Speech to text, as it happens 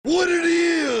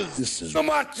This is the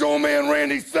Macho Man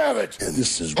Randy Savage. And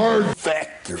this is Hard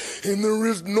Factor. And there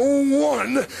is no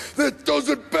one that does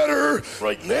it better.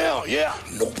 Right now, yeah.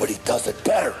 Nobody does it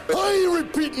better. I ain't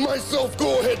repeating myself.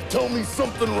 Go ahead, tell me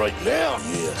something right now.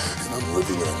 Yeah, and I'm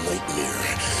living in a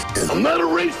nightmare. And I'm not a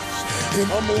racist.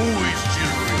 And I'm always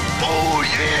cheering. Oh,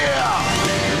 yeah.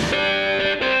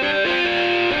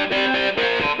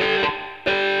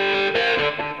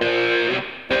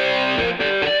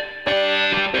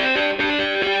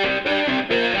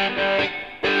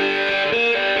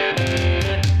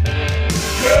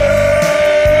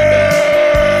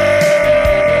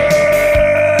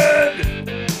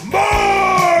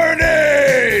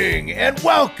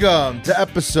 Welcome to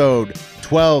episode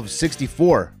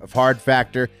 1264 of Hard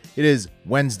Factor. It is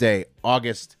Wednesday,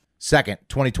 August 2nd,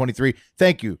 2023.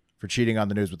 Thank you for cheating on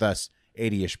the news with us.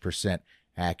 80-ish%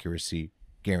 accuracy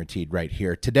guaranteed right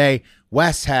here. Today,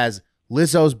 Wes has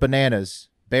Lizzo's bananas,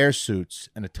 bear suits,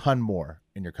 and a ton more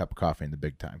in your cup of coffee in the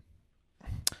big time.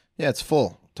 Yeah, it's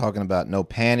full. Talking about no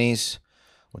panties.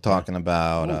 We're talking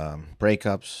about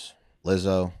breakups,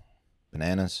 Lizzo,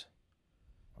 bananas.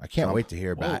 I can't wait to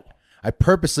hear about it. I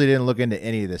purposely didn't look into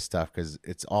any of this stuff because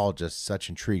it's all just such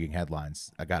intriguing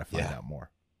headlines. I got to find out more.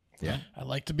 Yeah. I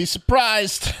like to be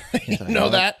surprised. You know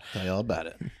that. Tell you all about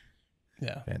it.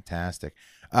 Yeah. Fantastic.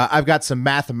 I've got some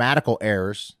mathematical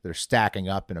errors that are stacking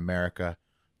up in America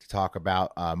to talk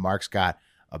about. Mark's got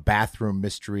a bathroom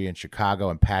mystery in Chicago,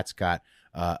 and Pat's got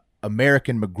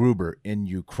American MacGruber in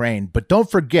Ukraine. But don't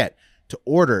forget to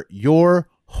order your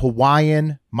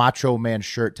Hawaiian Macho Man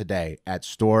shirt today at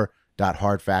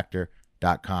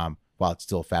store.hardfactor.com while it's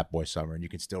still Fat Boy Summer, and you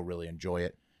can still really enjoy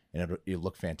it, and you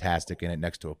look fantastic in it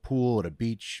next to a pool at a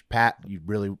beach. Pat, you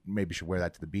really maybe should wear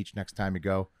that to the beach next time you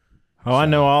go. Oh, so, I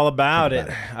know all about it.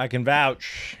 I can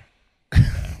vouch.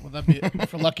 Will that be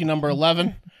for lucky number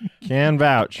 11? Can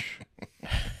vouch.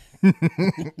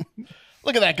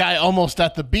 Look at that guy almost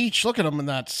at the beach. Look at him in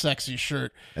that sexy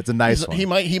shirt. It's a nice one.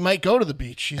 He might go to the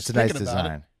beach. He's it's a nice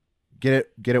design. Get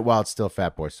it while it's still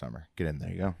Fat Boy Summer. Get in there.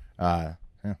 There you go. Yeah.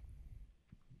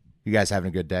 You guys having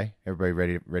a good day?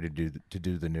 Everybody ready to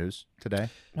do the news today?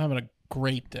 I'm having a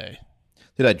great day.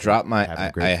 Dude, I dropped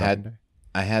my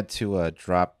I had to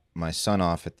drop my son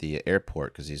off at the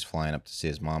airport because he's flying up to see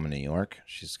his mom in New York.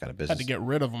 She's got a business. Had to get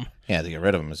rid of him. Yeah, to get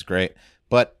rid of him. It's great.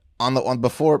 But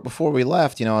before we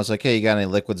left, I was like, hey, you got any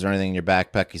liquids or anything in your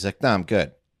backpack? He's like, no, I'm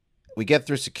good. We get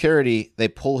through security. They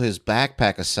pull his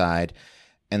backpack aside.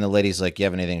 And the lady's like, you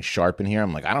have anything sharp in here?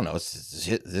 I'm like, I don't know. It's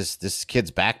this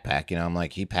kid's backpack. I'm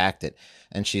like, he packed it.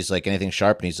 And she's like, anything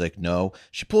sharp? And he's like, no.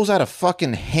 She pulls out a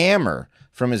fucking hammer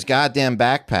from his goddamn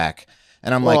backpack.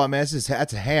 And I'm like, I mean,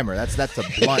 that's a hammer. That's a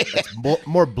blunt. That's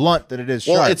more blunt than it is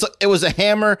sharp. Well, it was a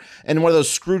hammer and one of those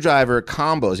screwdriver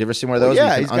combos. You ever seen one of those?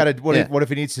 Yeah, he's got what if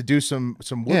he needs to do some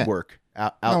woodwork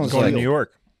out in going to New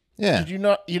York? Yeah. You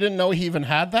didn't know he even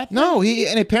had that thing? No,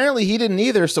 and apparently he didn't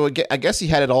either. So I guess he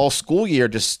had it all school year,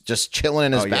 just chilling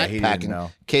in his backpack in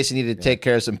case he needed to take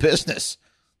care of some business.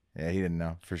 Yeah, he didn't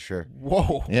know for sure.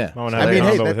 Whoa. Yeah. I have a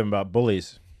combo with him about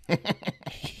bullies.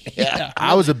 Yeah.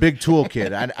 I was a big tool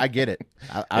kid. I get it.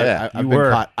 I've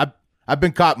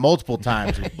been caught multiple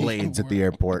times with blades at the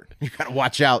airport. You got to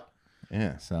watch out.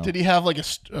 Yeah. So did he have like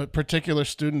a particular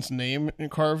student's name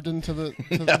carved into the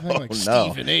thing? Like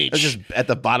Stephen H. It was just at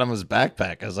the bottom of his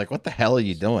backpack. I was like, what the hell are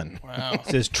you doing? Wow. It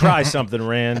says, try something,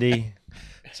 Randy.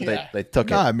 So they took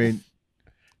it. No, I mean,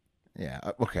 yeah.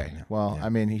 Okay. Well, I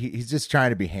mean, he's just trying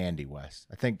to be handy, Wes.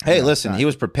 I think. Hey, listen, he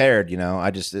was prepared.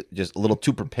 I just a little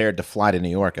too prepared to fly to New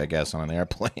York, I guess, on an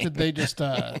airplane. Did they just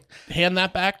hand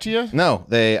that back to you? No,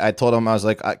 I told them, I was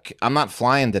like, I'm not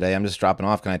flying today. I'm just dropping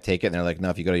off. Can I take it? And they're like, no,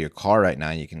 if you go to your car right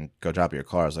now, you can go drop your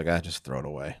car. I was like, just throw it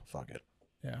away. Fuck it.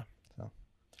 Yeah. So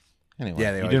anyway,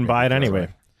 yeah, you didn't buy it anyway.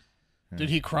 Did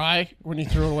he cry when he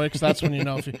threw it away? Because that's when you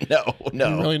know if he no,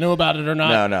 really knew about it or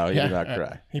not. No, he did not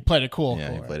cry. He played it cool.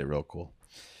 Yeah, he played it real cool.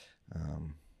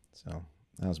 So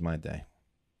that was my day.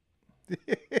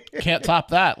 Can't top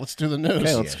that. Let's do the news.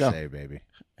 Okay, let's go. Say, baby.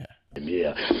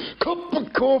 Yeah. Cup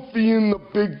of coffee in the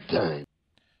big time.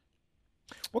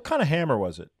 What kind of hammer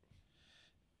was it?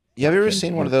 You have you ever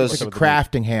seen one of those? It's like a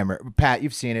crafting hammer. Pat,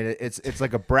 you've seen it. It's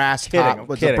like a brass top.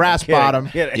 It's a brass kidding, bottom,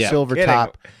 silver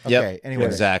top. Okay. Yep, Anyway,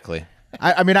 exactly.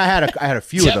 I mean, I had a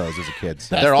few of those as a kid.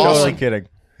 So. They're Totally awesome. kidding.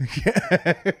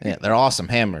 Yeah, they're awesome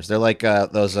hammers. They're like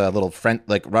those little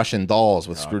like Russian dolls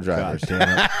with screwdrivers.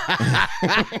 Yeah,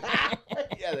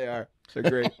 they are. They're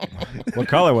great. What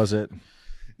color was it?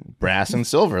 Brass and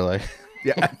silver, like.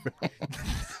 Yeah.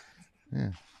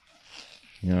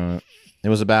 Yeah. It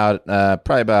was about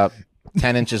probably about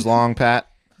 10 inches long, Pat.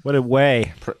 What did it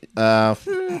weigh?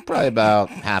 Probably about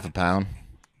half a pound.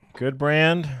 Good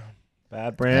brand,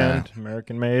 bad brand,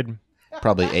 American made.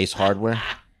 Probably Ace Hardware.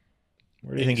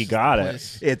 Where do you think he got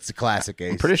it? It's a classic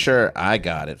Ace. I'm pretty sure I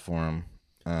got it for him.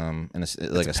 And it's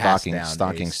like a stocking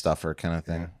Ace. stuffer kind of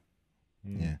thing.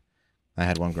 Yeah. I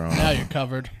had one growing Now up. you're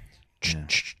covered. Yeah.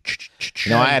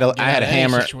 No, I had a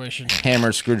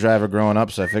hammer screwdriver growing up,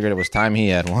 so I figured it was time he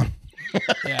had one.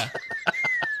 Yeah.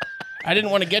 I didn't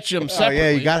want to get you them separately. Oh, yeah,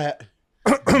 you got to.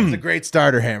 It's a great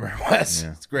starter hammer, Wes.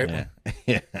 Yeah. It's a great one.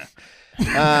 Yeah.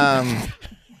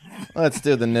 Let's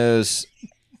do the news.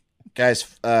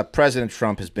 Guys, President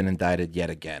Trump has been indicted yet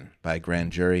again by a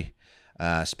grand jury.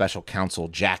 Special counsel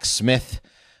Jack Smith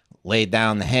laid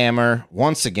down the hammer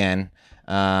once again.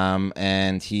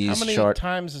 And he's How many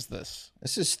times is this?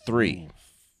 This is 3.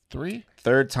 3?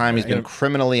 Third time he's been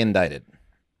criminally indicted.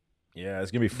 Yeah,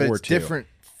 it's gonna be But 4 it's too. different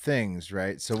things,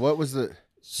 right? So what was the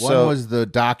one was the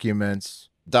documents.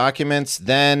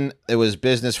 Then it was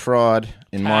business fraud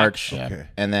in March. Yeah. Okay.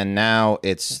 And then now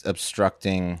it's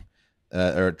obstructing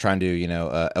or trying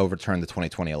to, overturn the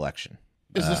 2020 election.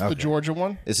 Is this the Georgia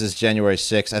one? This is January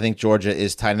 6th. I think Georgia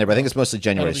is tied in there, but I think it's mostly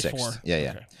January That'll be 6th. 4. Yeah.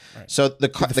 Okay. Right. So the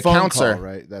phone counts are call,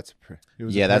 right? That's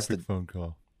that's the phone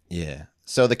call. Yeah.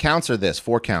 So the counts are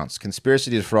 4 counts.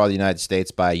 Conspiracy to defraud the United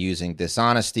States by using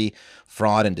dishonesty,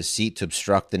 fraud, and deceit to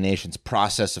obstruct the nation's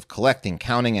process of collecting,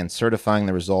 counting, and certifying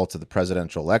the results of the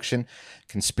presidential election.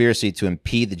 Conspiracy to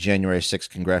impede the January 6th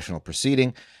congressional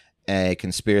proceeding. A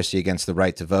conspiracy against the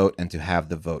right to vote and to have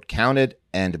the vote counted.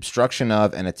 And obstruction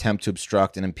of an attempt to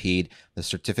obstruct and impede the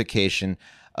certification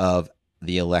of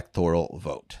the electoral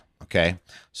vote. Okay?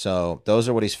 So those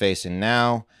are what he's facing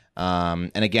now.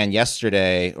 And again,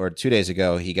 yesterday or 2 days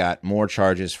ago, he got more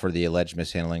charges for the alleged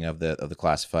mishandling of the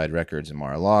classified records in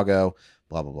Mar-a-Lago,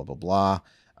 blah, blah, blah, blah,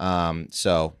 blah.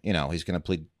 So, he's going to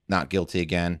plead not guilty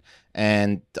again.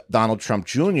 And Donald Trump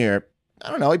Jr., I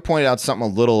don't know, he pointed out something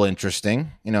a little interesting,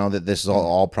 that this is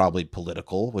all probably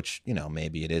political, which,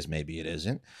 maybe it is, maybe it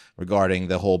isn't, regarding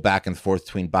the whole back and forth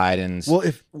between Biden's. Well,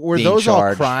 were being those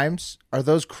charged. all crimes? Are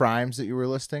those crimes that you were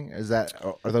listing?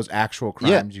 Are those actual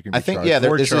crimes you can be I think,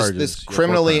 charged? this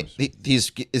criminally,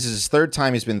 this is his third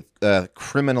time he's been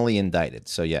criminally indicted.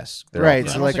 So, yes. they're all Right.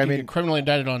 crimes. So, I like, don't think you can criminally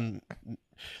indicted on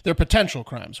their potential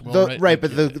crimes. Right,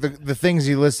 but the things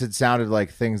he listed sounded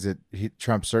like things that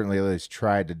Trump certainly at least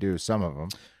tried to do. Some of them,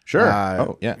 Sure.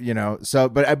 Oh, yeah. So,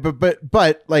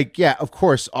 but like, yeah, of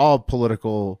course, all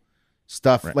political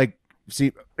stuff. Right. Like,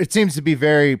 see, it seems to be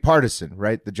very partisan,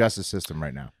 right? The justice system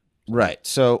right now. Right.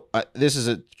 So this is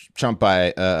a Trump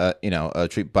by, a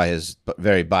tweet by his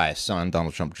very biased son,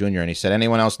 Donald Trump Jr. And he said,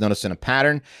 anyone else noticing a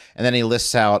pattern? And then he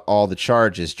lists out all the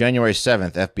charges. January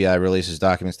 7th, FBI releases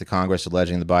documents to Congress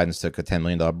alleging the Bidens took a $10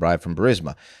 million bribe from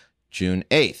Burisma. June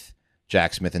 8th,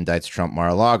 Jack Smith indicts Trump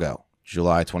Mar-a-Lago.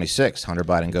 July 26th, Hunter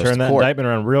Biden goes Turn to that court. indictment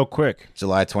around real quick.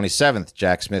 July 27th,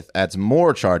 Jack Smith adds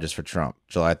more charges for Trump.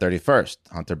 July 31st,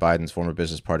 Hunter Biden's former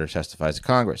business partner testifies to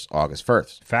Congress. August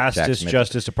 1st. Fastest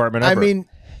Justice Department ever. I mean,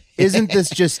 isn't this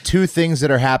just two things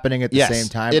that are happening at the Yes, same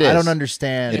time? it I is. don't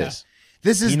understand. It is.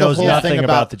 This is he the knows whole nothing thing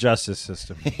about the justice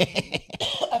system.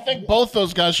 I think both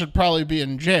those guys should probably be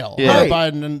in jail. Yeah. Hunter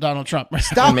Right. Biden and Donald Trump.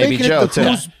 Stop And maybe making Joe, it the too.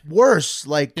 who's worse.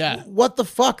 Like, Yeah. what the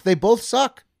fuck? They both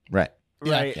suck. Right.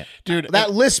 Right. Yeah. Dude,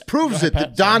 That list proves ahead, it. That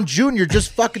Pat, Don Jr.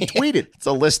 just fucking tweeted. It's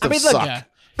a list of mean, look, suck. yeah.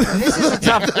 This is the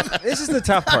tough. This is the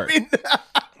tough part.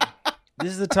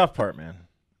 This is the tough part, man.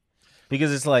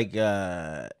 Because it's like,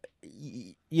 Trump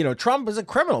is a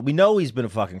criminal. We know he's been a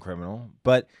fucking criminal,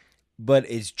 but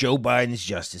it's Joe Biden's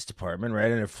Justice Department,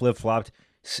 right? And it flip flopped.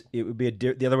 It would be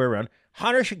the other way around.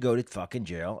 Hunter should go to fucking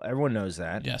jail. Everyone knows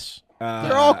that. Yes.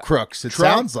 They're all crooks. It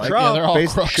sounds like. Yeah, they're all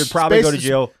Based- crooks. Should probably go to Space-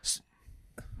 jail.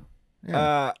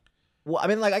 Yeah. Well, I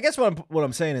mean, like, I guess what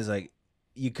I'm saying is, like,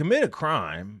 you commit a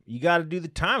crime, you got to do the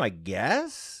time, I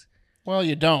guess. Well,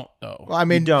 you don't, though. Well, I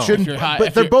mean, You don't. shouldn't. If you're high- but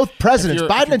if they're you're- both presidents. if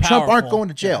you're- Biden if you're and Trump aren't powerful, going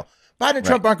to jail. Biden and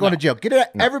Trump aren't going to jail. Get it?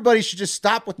 Everybody should just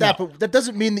stop with that. No. But that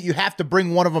doesn't mean that you have to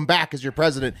bring one of them back as your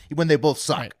president when they both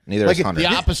suck. Right. Neither Like, is Hunter.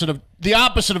 The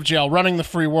opposite of jail, running the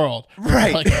free world.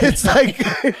 Right. Like, It's like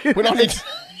we don't need.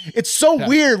 it's so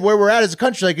weird where we're at as a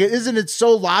country. Like, isn't it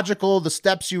so logical the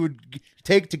steps you would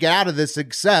take to get out of this?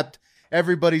 Except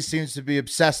everybody seems to be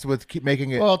obsessed with keep making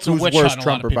it. Well, it's a who's witch worse, hunt.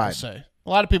 Trump A or lot of people Biden? say. A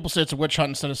lot of people say it's a witch hunt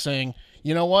instead of saying,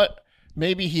 you know what?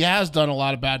 Maybe he has done a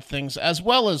lot of bad things, as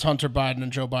well as Hunter Biden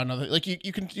and Joe Biden. Like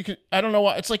you can. I don't know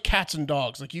why. It's like cats and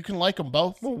dogs. Like you can like them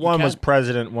both. One was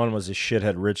president, one was a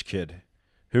shithead rich kid.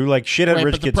 Who, like, shithead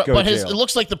rich kids go to jail. It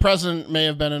looks like the president may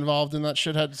have been involved in that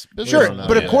shithead's business. Sure, or not.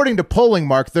 but according to polling,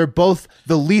 Mark, they're both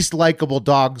the least likable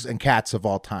dogs and cats of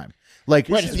all time. Like,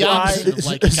 Right, it's the opposite of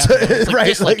liking so- cats and dogs. It's like right,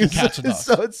 disliking like, cats and dogs.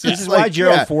 So it's This just is like, why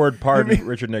Gerald yeah. Ford pardoned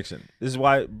Richard Nixon. This is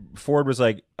why Ford was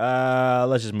like,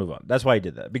 let's just move on. That's why he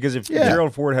did that. Because if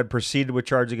Gerald Ford had proceeded with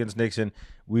charge against Nixon,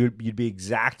 you'd be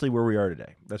exactly where we are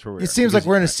today. That's where we are. It seems like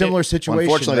we're in a similar Well, situation.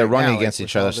 unfortunately, they're right running now, against like,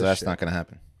 each with all other, so this that's shit. not going to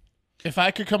happen. If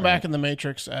I could come back in the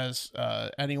Matrix as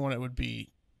anyone, it would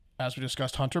be, as we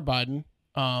discussed, Hunter Biden,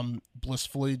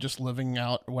 blissfully just living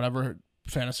out whatever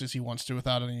fantasies he wants to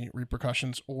without any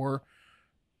repercussions, or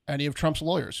any of Trump's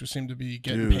lawyers who seem to be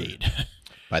getting paid.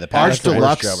 By the Arch That's the worst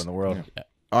Deluxe. job in the world.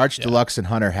 Arch Deluxe and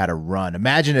Hunter had a run.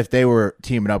 Imagine if they were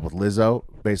teaming up with Lizzo,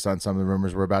 based on some of the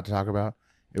rumors we're about to talk about.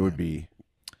 It would be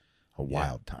a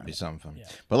wild time. Be something fun.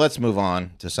 But let's move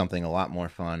on to something a lot more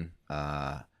fun.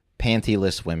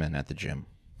 Pantyless women at the gym.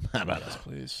 How about that?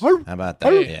 Please. How about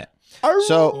that? Yeah.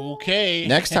 So Okay.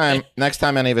 next time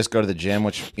any of us go to the gym,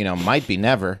 which might be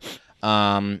never,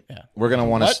 we're gonna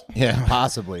want to.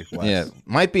 Possibly. Wes. Yeah,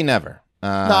 might be never. No,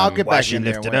 I'll get Why back she in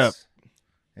there lifted once. up?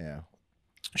 Yeah.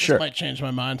 Sure. Might change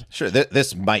my mind. Sure,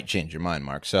 this might change your mind,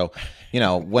 Mark. So,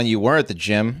 when you were at the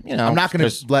gym, I'm not going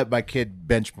to let my kid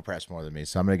bench press more than me,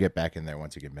 so I'm going to get back in there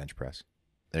once he can bench press.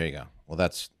 There you go. Well,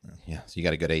 so you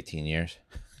got a good 18 years.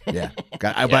 Yeah.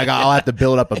 I'll have to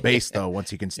build up a base, though,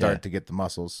 once he can start to get the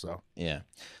muscles. So Yeah.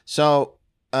 So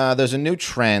there's a new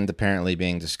trend apparently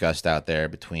being discussed out there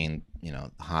between,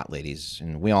 hot ladies.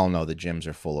 And we all know the gyms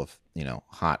are full of,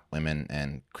 hot women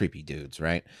and creepy dudes,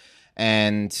 right?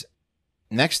 And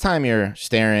next time you're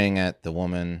staring at the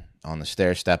woman on the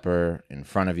stair stepper in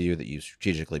front of you that you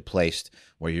strategically placed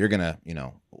where you're going to,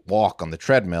 walk on the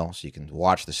treadmill so you can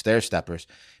watch the stair steppers,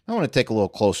 I want to take a little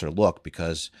closer look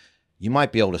because you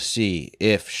might be able to see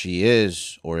if she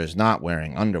is or is not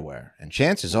wearing underwear. And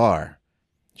chances are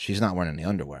she's not wearing any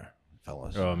underwear,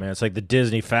 fellas. Oh, man. It's like the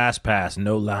Disney Fast Pass,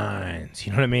 no lines.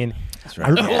 You know what I mean? That's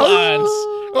right. Yeah.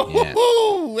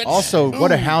 also,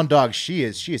 what a hound dog she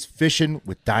is. She is fishing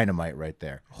with dynamite right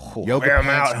there. Yoga wear 'em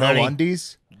pants, out, no honey.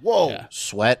 undies. Whoa. Yeah.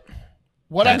 Sweat.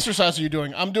 What exercise are you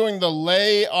doing? I'm doing the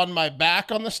lay on my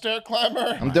back on the stair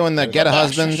climber. I'm doing the There's get a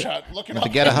boxer husband, shot. Looking the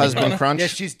up. get a husband crunch. Yeah,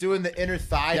 she's doing the inner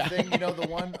thigh thing, the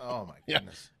one? Oh, my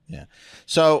goodness. Yeah.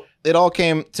 So it all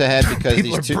came to head because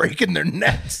People are these two breaking their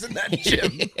necks in that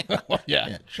gym.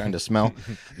 Yeah. trying to smell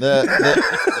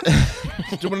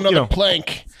Doing another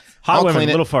plank. Hot I'll women, clean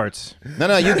it. little farts.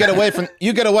 No, you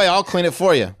get away. I'll clean it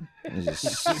for you. You're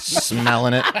just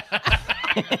smelling it.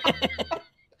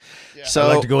 So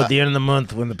I like to go at the end of the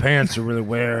month when the pants are really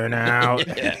wearing out.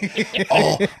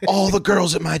 all the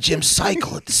girls at my gym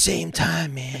cycle at the same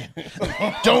time, man.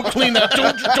 Don't clean that.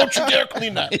 Don't you dare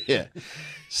clean that. Yeah.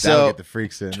 That'll So get the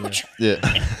freaks in. Yeah.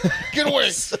 yeah. Get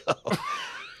away.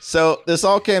 So this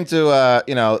all came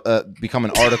to become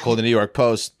an article in the New York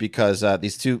Post because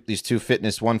these two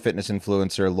one fitness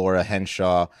influencer, Laura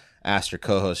Henshaw, asked her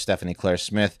co-host Stephanie Claire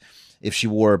Smith if she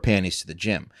wore panties to the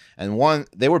gym, and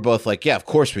they were both like, "Yeah, of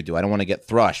course we do. I don't want to get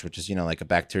thrush, which is like a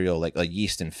bacterial, like a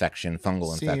yeast infection,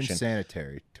 fungal infection." Seems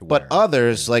sanitary to But wear.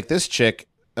 others, like this chick,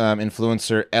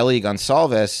 influencer Ellie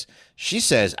Gonsalves, she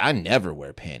says, "I never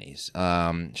wear panties."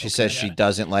 She says she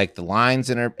doesn't like the lines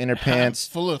in her pants.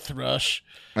 Full of thrush.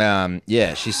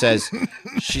 Yeah, she says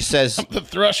The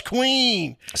thrush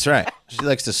queen. that's right. She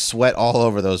likes to sweat all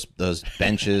over those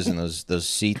benches and those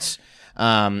seats.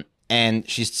 And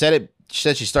she said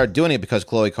she started doing it because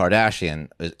Khloe Kardashian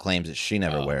claims that she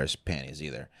never wears panties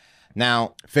either.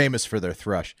 Now, famous for their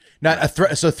thrush. Not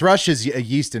so thrush is a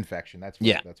yeast infection. That's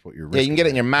what you're. Yeah, you can get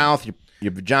it in your mouth,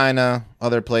 your vagina,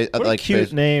 other place. What like a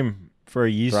cute name for a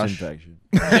yeast Thrush. infection.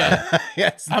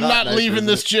 Yes, I'm not nice, leaving is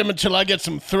this it? gym until I get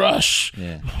some thrush.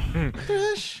 Yeah.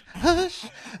 Thrush, hush.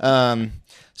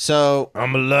 So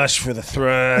I'm a lush for the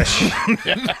thrush.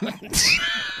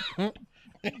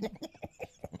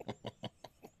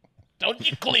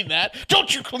 Don't you clean that.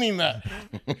 Don't you clean that.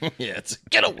 yeah,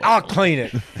 get away. I'll clean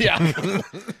it. Yeah.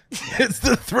 It's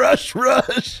the thrush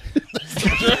rush.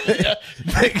 Yeah.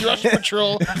 Thrush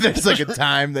patrol. There's like a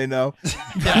time they know.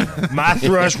 My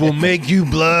thrush will make you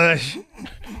blush.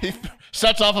 He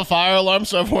sets off a fire alarm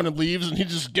so everyone leaves, and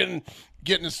he's just getting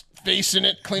his face in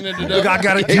it, cleaning it Look, up. I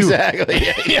gotta do. Exactly.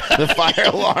 Yeah. The fire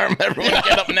alarm. Everyone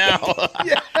get up now.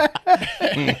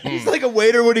 He's like a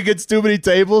waiter when he gets too many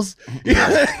tables.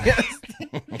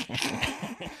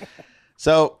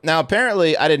 So now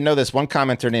apparently, I didn't know this. One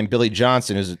commenter named Billy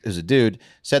Johnson, who's a dude,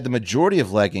 said the majority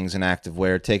of leggings and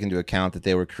activewear take into account that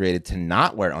they were created to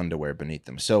not wear underwear beneath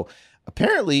them. So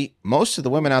apparently, most of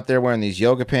the women out there wearing these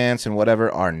yoga pants and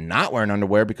whatever are not wearing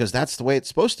underwear because that's the way it's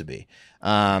supposed to be.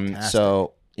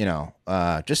 So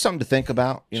just something to think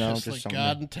about. Just like something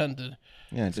God intended.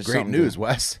 Yeah, just Great something news, to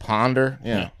Wes. ponder.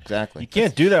 Yeah, exactly. You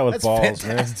can't do that with That's balls, man.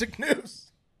 fantastic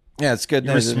news. Yeah, it's good You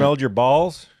ever news. isn't it? smelled your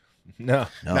balls? No.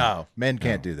 No, men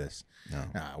can't do this.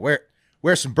 No.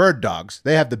 Wear some bird dogs.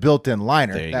 They have the built-in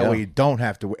liner. There you That go. way you don't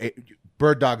have to.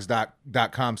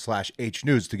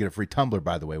 Birddogs.com/hnews to get a free tumbler,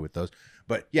 by the way, with those.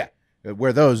 But yeah,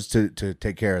 wear those to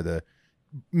take care of the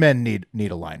men. Need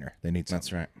a liner. They need something.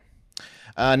 That's right.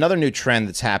 Another new trend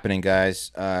that's happening,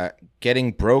 guys,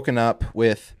 getting broken up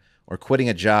with or quitting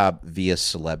a job via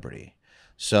celebrity.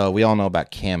 So we all know about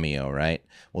Cameo, right?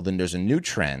 Well, then there's a new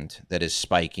trend that is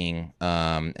spiking,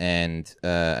 and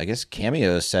I guess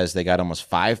Cameo says they got almost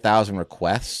 5,000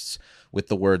 requests with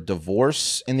the word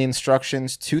divorce in the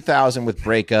instructions, 2,000 with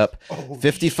breakup,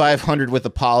 5,500 with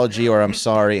apology or I'm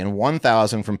sorry, and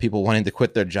 1,000 from people wanting to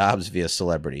quit their jobs via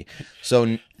celebrity.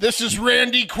 So This is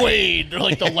Randy Quaid.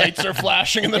 Like the lights are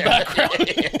flashing in the background.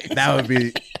 That would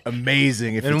be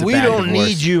amazing if And it's a we bad don't divorce.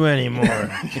 need you anymore.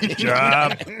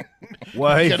 Job.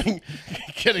 Wife.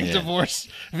 Getting divorced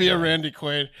via Randy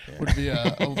Quaid would be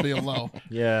a low.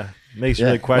 Yeah. Makes you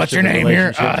really question What's your the name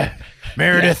here? relationship.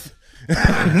 Meredith.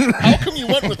 How come you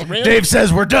went with Randy? Dave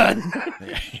says we're done.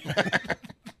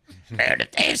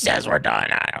 Meredith Dave says we're done.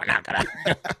 I'm not gonna.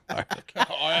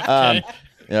 RFK.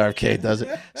 RFK does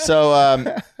it. So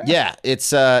yeah,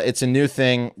 it's a new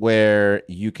thing where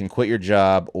you can quit your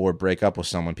job or break up with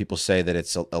someone. People say that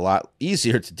it's a lot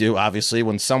easier to do, obviously,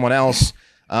 when someone else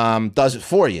does it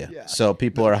for you. Yeah. So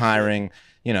people are hiring,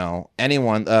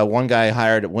 anyone. One guy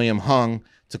hired William Hung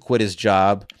to quit his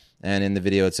job. And in the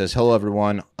video, it says, "Hello,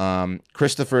 everyone.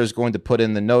 Christopher is going to put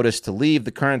in the notice to leave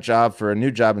the current job for a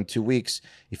new job in 2 weeks.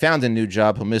 He found a new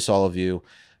job. He'll miss all of you.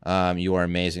 You are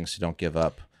amazing, so don't give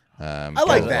up." I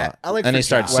like that. I like. And for he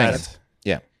starts jobs. singing.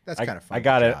 Yeah, That's kind of fun. I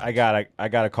got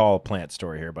to call a plant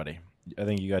story here, buddy. I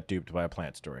think you got duped by a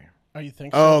plant story. Oh, you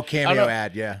think so? Oh, I don't cameo know.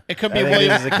 ad, yeah. It could I be think William.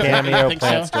 this is a cameo Think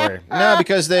plant so? story. no,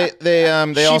 because they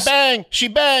also She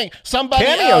bang. Somebody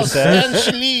Cameo else. says. And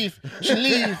she leave.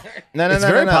 no It's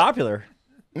very popular.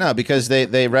 No, because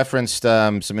they referenced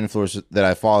some influencers that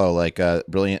I follow, like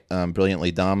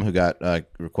Brilliantly Dumb, who got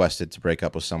requested to break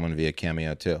up with someone via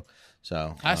Cameo too.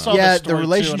 So I saw Yeah, the the story too,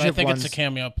 relationship and I think ones- it's a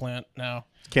cameo plant now.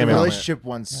 The Cameo plant. relationship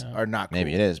ones are not cool.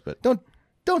 maybe it is, but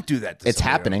Don't do that to It's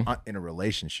somebody happening. in a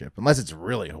relationship, unless it's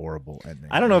really horrible ending.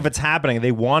 I don't know if it's happening.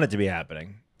 They want it to be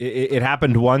happening. It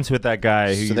happened once with that guy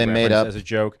who So you they made referenced up- as a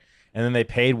joke, and then they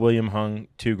paid William Hung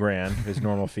 $2,000. His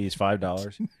normal fee is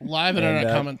 $5. Live And,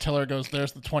 internet comment Tiller goes,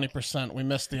 "There's the 20%. We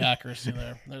missed the accuracy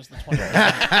there. There's the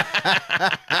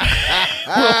 20%.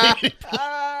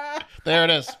 There it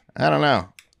is. I don't know.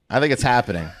 I think it's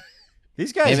happening.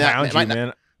 These guys Maybe that- hound it you, might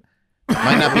man.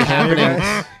 Might not be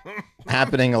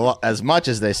happening a lot as much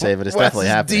as they say, but it's Wes definitely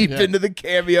is happening. deep into the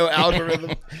cameo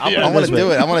algorithm. I want to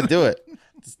do it. I want to do it.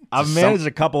 I've managed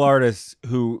a couple artists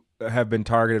who have been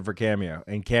targeted for Cameo,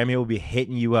 and Cameo will be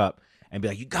hitting you up and be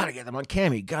like, "You got to get them on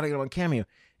Cameo. You got to get them on Cameo."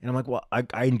 And I'm like, well, I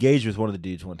engaged with one of the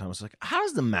dudes one time. I was like, how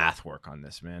does the math work on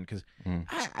this, man? Because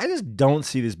I just don't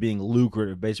see this being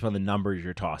lucrative based upon the numbers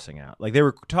you're tossing out. Like, they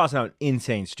were tossing out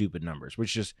insane, stupid numbers,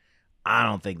 which just, I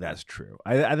don't think that's true.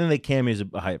 I think that Cameo is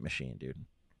a hype machine, dude.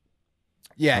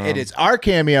 Yeah, it is. Our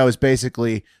Cameo is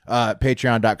basically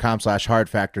patreon.com/hard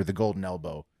factor, the golden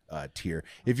elbow tier.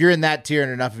 If you're in that tier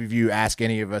and enough of you ask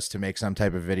any of us to make some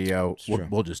type of video,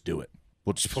 we'll just do it.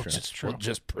 We'll just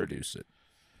produce it.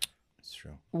 It's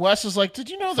true. Wes is like, did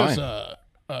you know there's Fine.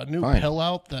 a new Fine. pill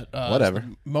out that Whatever. is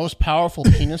the most powerful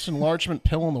penis enlargement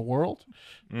pill in the world?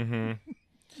 Mm-hmm.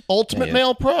 Ultimate Yeah.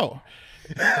 Male Pro.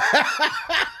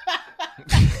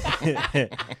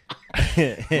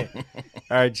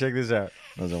 All right, check this out.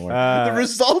 Doesn't work. The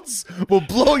results will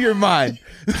blow your mind.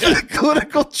 The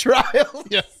clinical trial.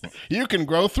 Yeah, you can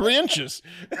grow 3 inches.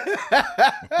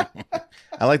 I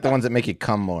like the ones that make you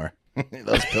come more.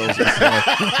 Those pills.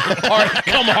 Are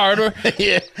Come harder.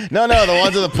 yeah. No, the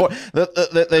ones of the porn.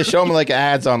 They show them like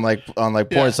ads on like porn.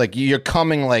 Yeah. It's like you're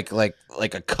coming like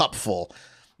a cupful.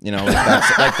 You know,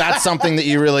 that's something that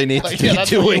you really need to be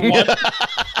that's what doing. you want.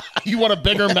 You want a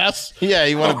bigger mess? Yeah,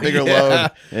 you want a bigger load.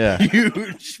 Yeah.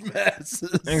 Huge messes.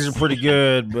 Things are pretty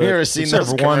good, but You ever seen except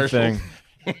those for one commercials? thing.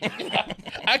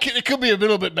 It could be a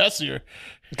little bit messier.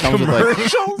 Comes with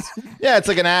yeah, it's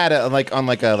like an ad on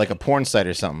like a porn site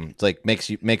or something. It's like makes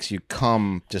you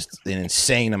come just an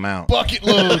insane amount. Bucket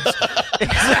loads.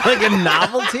 It's like a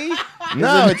novelty?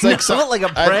 No, it's like Not like a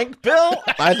prank pill?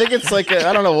 I think it's like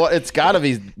I don't know what it's got to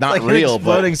be not Like real, an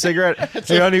exploding but cigarette.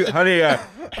 Hey, honey,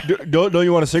 don't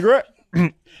you want a cigarette?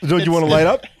 Don't you want to light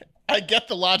up? I get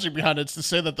the logic behind it. It's to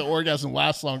say that the orgasm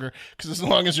lasts longer because as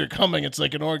long as you're coming, it's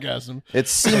like an orgasm.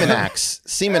 it's Semenax.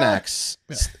 Semenax.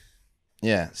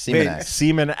 Yeah, Semen Wait, X.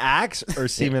 Semen Axe or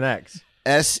Semen X?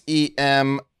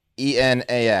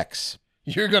 SEMENAX.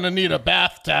 You're gonna need a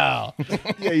bath towel.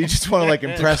 Yeah, you just want to like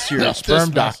impress your Not sperm this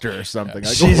mess. doctor or something.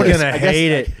 Like, She's what is- gonna I guess-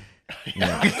 hate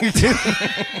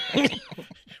it.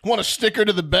 Want to stick her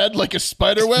to the bed like a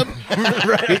spider web?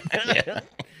 Right?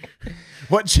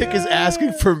 What chick is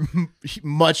asking for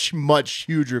much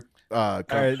huger? All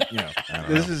right. You know, I don't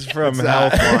This know. is from What's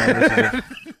that? Healthline,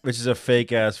 which is a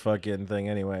fake ass fucking thing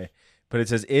anyway. But it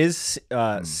says, "Is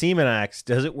Semenax,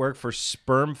 does it work for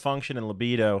sperm function and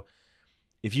libido?"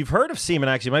 If you've heard of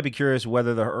Semenax, you might be curious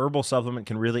whether the herbal supplement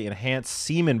can really enhance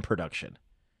semen production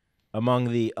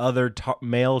among the other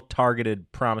male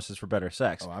targeted promises for better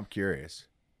sex. Oh, I'm curious.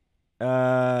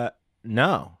 No.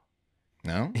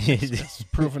 No? It's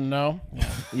proven no.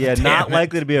 Yeah, not it.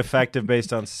 likely to be effective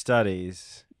based on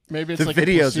studies. Maybe it's The like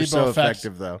videos a are placebo so effect.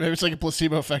 effective, though. Maybe it's like a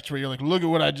placebo effect where you're like, look at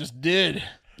what I just did.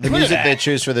 The music they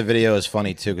choose for the video is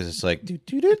funny too because it's like I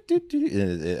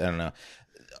don't know.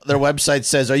 Their website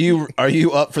says, "Are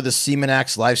you up for the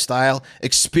Semenax lifestyle?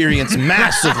 Experience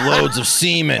massive loads of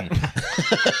semen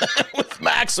with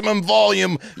maximum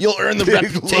volume. You'll earn the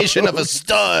reputation of a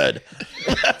stud."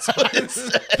 That's what it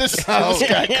says. This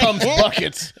guy comes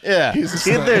buckets. Yeah. He's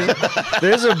a Dude,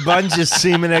 there's a bunch of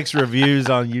Semenax reviews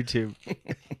on YouTube.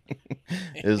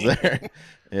 Is there?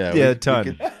 Yeah, Yeah, a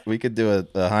ton. We could do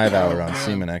a hive hour on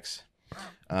Semenax.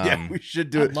 Yeah, we should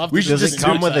do it. love We to should Does just it just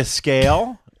come do with a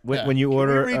scale when you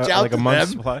order reach out like a to month's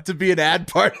them supply? to be an ad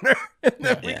partner. And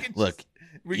then we Yeah. can Look,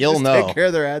 we can you'll just know. take care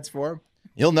of their ads for them.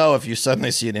 You'll know if you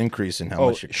suddenly see an increase in how Oh,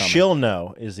 much you're coming. she'll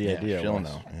know is the Yeah, idea. she'll Wes.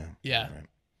 know. Yeah. Yeah.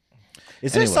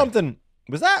 Is there Anyway. something?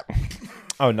 Was that?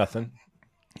 Oh, nothing.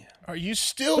 Are you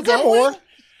still Was there going? more?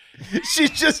 She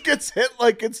just gets hit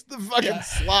like it's the fucking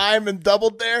slime and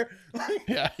doubled there.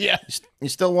 Yeah. You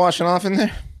still washing off in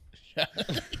there?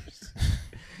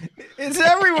 It's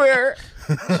everywhere.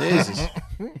 Jesus.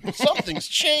 Something's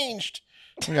changed.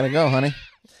 I gotta go, honey.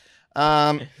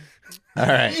 All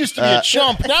right. You used to be a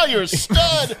chump. Now you're a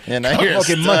stud. And I hear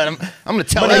Okay, I'm gonna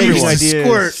tell money making everyone. ideas.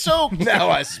 Squirt. So Now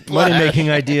I Money splash. making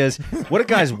ideas. What do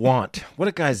guys want? What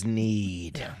do guys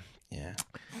need? Yeah.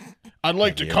 I'd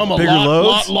like to come a Bigger lot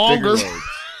loads? longer.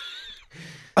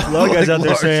 A lot of guys out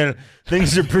there saying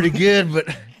things are pretty good, but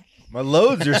my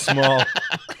loads are small.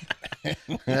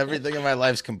 Everything in my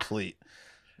life's complete.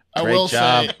 I Great will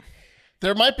job. say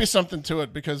there might be something to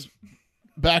it because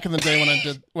back in the day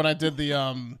when I did the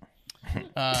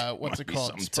what's it called,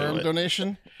 something to sperm it.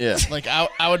 donation. Yeah. Like I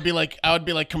would be like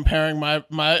comparing my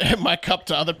cup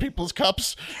to other people's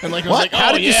cups, and like I was What? like, How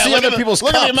oh did you yeah, see look other at the- people's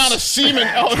look at the cups? amount of semen.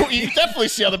 Oh, you definitely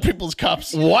see other people's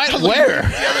cups. What? Where? in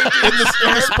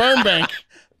the sperm bank.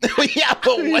 Yeah,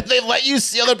 but when they let you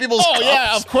see other people's Oh cups?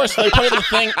 yeah, of course they put in the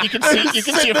thing. You can see a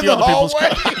Sitting few in the other people's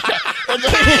hallway. cups.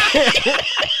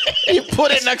 You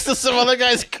put it next to some other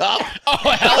guy's cup? Oh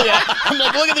hell yeah! I'm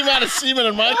like, look at the amount of semen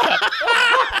in my cup.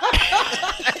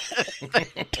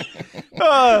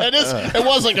 It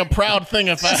was like a proud thing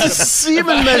if I had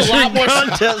Semen if I had a lot measuring more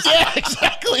contest. Yeah,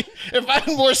 exactly. If I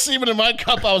had more semen in my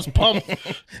cup, I was pumped.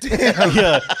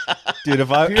 Yeah, dude.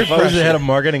 If I was the head of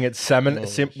marketing at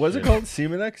what's it called?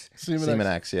 Semenax.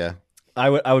 Semenax, yeah. I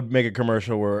would make a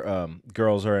commercial where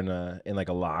girls are in like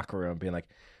a locker room being like,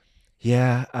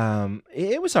 yeah,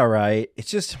 it was all right. It's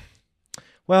just,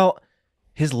 well,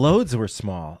 his loads were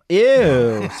small.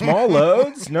 Ew, small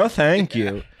loads? No, thank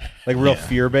you. Like real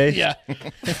fear based. Yeah,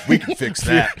 We can fix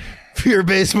that. Fear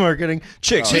based marketing.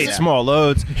 Chicks hate small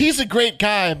loads. he's a great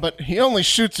guy, but he only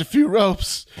shoots a few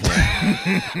ropes.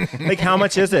 Like, how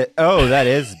much is it? Oh, that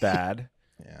is bad.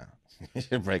 Yeah. You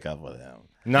should break up with him.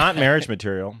 Not marriage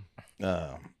material.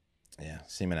 Yeah,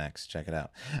 Semenax. Check it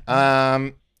out.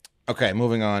 Okay,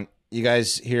 moving on. You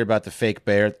guys hear about the fake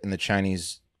bear in the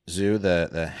Chinese zoo,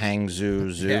 the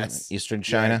Hangzhou Zoo, Yes. Eastern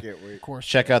China? Yeah, I can't wait. Of course.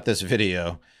 Check out this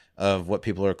video of what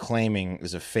people are claiming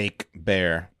is a fake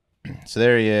bear. So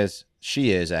there he is.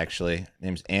 She is actually. Her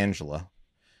name's Angela.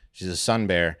 She's a sun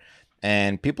bear.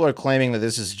 And people are claiming that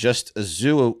this is just a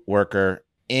zoo worker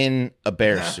in a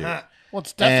bear suit. Well,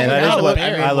 it's And definitely That is not a what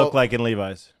bear. I look well- like in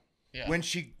Levi's. Yeah. When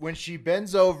she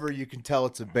bends over, you can tell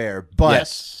it's a bear. But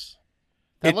Yes.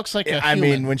 That looks like a I human.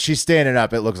 mean, when she's standing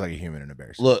up, it looks like a human in a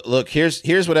bear suit. Look.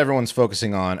 Here's what everyone's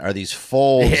focusing on are these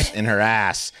folds in her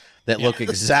ass that look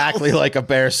exactly like a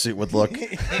bear suit would look.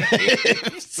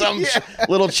 If some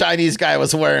little Chinese guy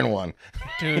was wearing one.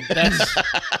 Dude,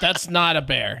 that's not a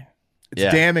bear. It's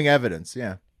Yeah. damning evidence.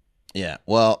 Yeah. Yeah.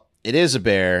 Well, it is a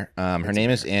bear. Her name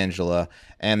is Angela,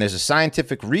 and there's a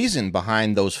scientific reason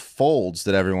behind those folds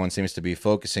that everyone seems to be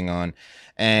focusing on.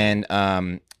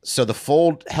 And so the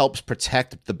fold helps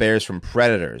protect the bears from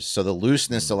predators. So the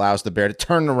looseness allows the bear to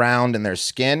turn around in their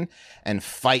skin and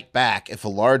fight back if a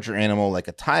larger animal like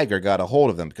a tiger got a hold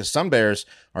of them. Because some bears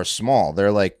are small.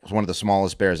 They're like one of the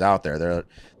smallest bears out there.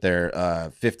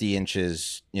 They're 50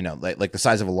 inches, like the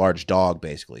size of a large dog,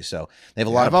 basically. So they have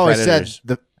a lot of predators. I've always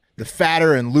said the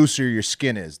fatter and looser your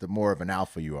skin is, the more of an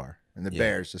alpha you are. And the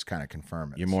bears just kind of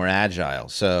confirm it. You're more agile.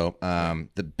 So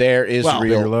the bear is Bigger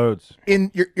real. loads.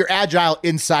 You're agile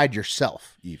inside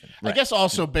yourself, even. I guess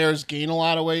also bears gain a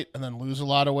lot of weight and then lose a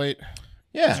lot of weight.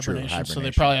 Yeah, Hibernation, so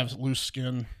they probably have loose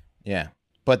skin. Yeah.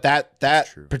 But that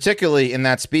particularly in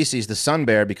that species, the sun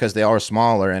bear, because they are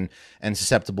smaller and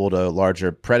susceptible to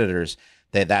larger predators,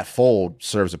 that fold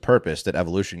serves a purpose that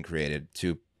evolution created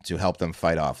to help them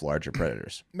fight off larger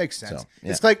predators. Makes sense. So,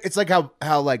 yeah. It's like how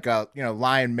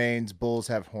lion manes, bulls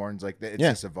have horns. Like it's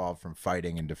just evolved from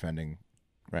fighting and defending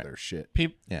their shit.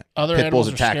 Other Pit bulls animals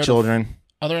attack children.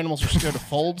 Other animals are scared of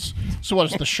folds. So what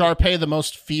is the Shar-Pei the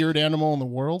most feared animal in the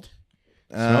world?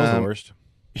 Smells the worst.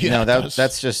 Yeah,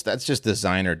 that's just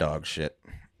designer dog shit.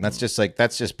 That's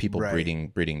just people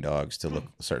breeding dogs to look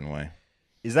a certain way.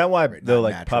 Is that why though, Not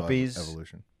like natural puppies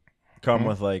evolution. come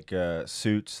with like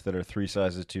suits that are 3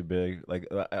 sizes too big? Like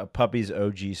a puppy's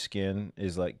OG skin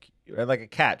is like a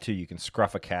cat too. You can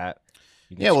scruff a cat.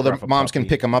 Yeah, well, the scruff a moms can puppy.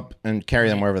 pick them up and carry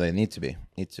them wherever they need to.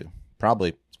 Probably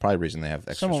it's probably the reason they have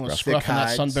extra Someone was scruff. scruffing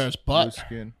that sun bear's butt. Loose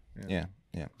skin. Yeah.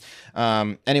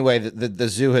 Anyway, the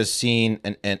zoo has seen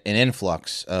an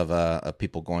influx of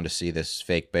people going to see this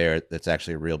fake bear that's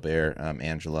actually a real bear,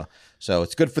 Angela. So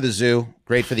it's good for the zoo,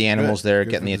 great for the animals there,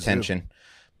 Good getting for the the zoo. attention.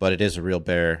 But it is a real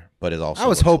bear. But it also I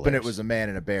was looks hoping hilarious. it was a man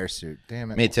in a bear suit. Damn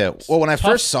it. Me too. Well, when I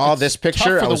first saw this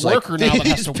picture, tough I for was the like, worker now that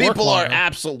has these to work people are longer.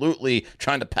 absolutely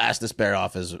trying to pass this bear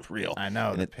off as real. I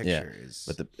know And the picture is.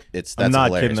 But that's I'm a not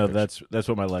hilarious kidding though. picture. That's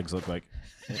what my legs look like.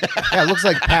 Yeah, it looks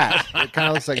like Pat. It kind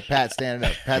of looks like Pat standing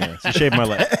up. Pat, So shave my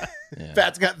leg.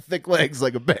 Pat's got thick legs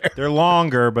like a bear. They're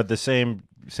longer, but the same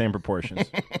proportions.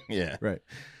 Yeah. Right.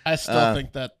 I still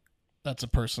think that's a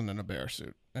person in a bear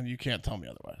suit, and you can't tell me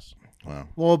otherwise. Wow.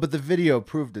 Well, but the video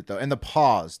proved it though, and the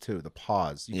paws too. The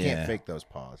paws. You Yeah. can't fake those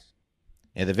paws.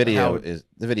 Yeah, the How-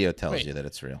 video tells Wait. you that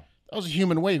it's real. That was a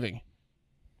human waving.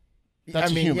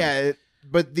 That's I mean, human. yeah.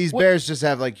 But these What- bears just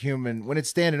have like human. When it's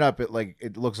standing up, it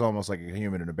looks almost like a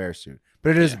human in a bear suit.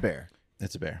 But it is a bear.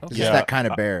 It's a bear. It's Yeah, just that kind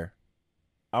of bear.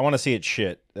 I want to see it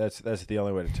shit. That's the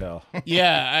only way to tell.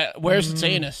 Yeah, where's its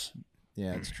anus?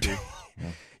 Yeah, it's true.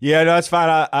 Yeah, no, that's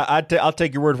fine. I'll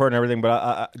take your word for it and everything, but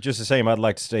I just the same, I'd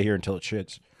like to stay here until it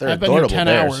shits. They're I've been here adorable 10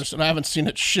 bears. hours, and I haven't seen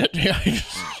it shit. Yeah, I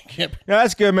just can't. Yeah,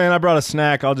 that's good, man. I brought a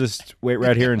snack. I'll just wait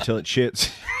right here until it shits.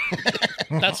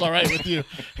 That's all right with you.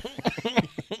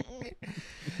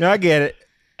 No, I get it.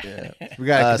 We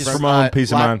got just for my own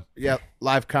peace of mind. Yep,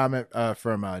 live comment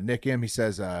from Nick M. He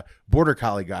says, "Border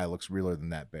collie guy looks realer than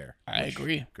that bear." I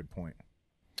agree. Good point.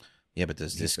 Yeah, but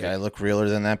does this guy look realer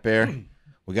than that bear?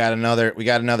 We got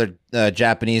another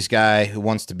Japanese guy who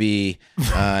wants to be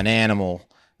an animal,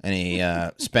 and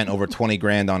he spent over 20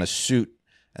 grand on a suit.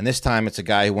 And this time it's a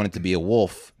guy who wanted to be a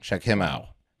wolf. Check him out.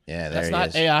 Yeah, there That's he not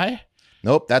is. AI.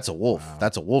 Nope, that's a wolf.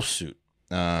 That's a wolf suit.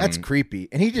 That's creepy.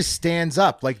 And he just stands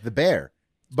up like the bear.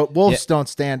 But wolves don't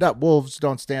stand up. Wolves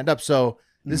don't stand up. So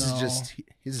this is No. just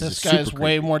This just guy's super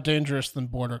way creepy. more dangerous than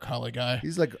Border Collie guy.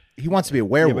 He's like he wants to be a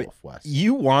werewolf, Wes.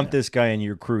 You want this guy in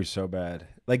your crew so bad.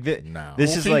 Like No.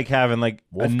 this is Wolfie? like having like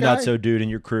Wolf a guy? nutso dude in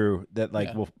your crew that like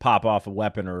Yeah. will pop off a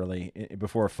weapon early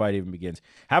before a fight even begins.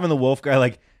 Having the wolf guy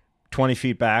like 20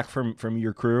 feet back from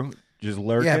your crew, just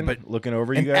lurking, but looking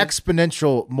over An you guys.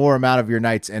 exponential more amount of your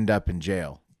nights end up in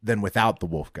jail than without the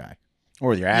wolf guy.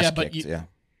 Or your ass Yeah, but kicked. you- Yeah.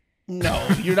 No,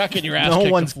 you're not getting your ass No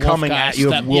kicked. one's if Wolf coming guy at you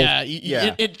if step- Wolf- Yeah,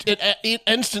 Yeah. It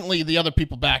instantly the other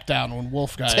people back down when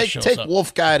Wolf guy shows Take up.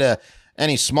 wolf guy to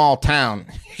any small town,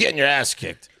 you're getting your ass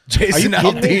kicked. Jason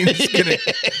Aldean's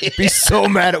gonna be so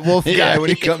mad at wolf guy Yeah. when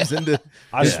he comes into.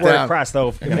 I his swear town. to Christ, though,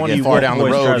 if Gonna one get of you far Wolf down the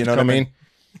Boys road, tries you know to what I come mean?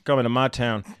 coming to my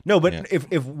town. No, but Yeah.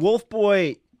 if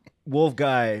Wolf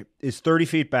guy is 30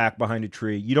 feet back behind a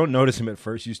tree, you don't notice him at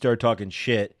first. You start talking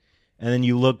shit, and then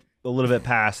you look a little bit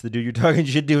past the dude you're talking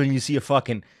shit to, and you see a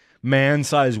fucking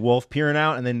man-sized wolf peering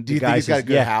out, and then Do you the think guy he's got a says,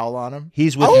 good "Yeah, howl on him?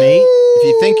 he's with me." If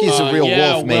you think he's a real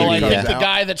yeah, wolf, well, maybe. I think yeah. the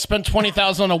guy that spent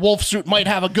 20,000 on a wolf suit might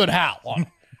have a good howl on.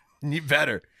 You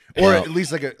better, or Yeah. at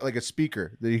least like a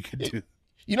speaker that you could do.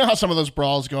 You know how some of those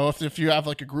brawls go? If you have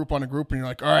like a group on a group and you're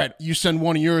like, all right, you send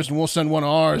one of yours and we'll send one of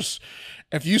ours.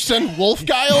 If you send Wolf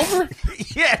Guy over,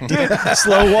 Yeah, dude,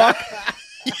 slow walk.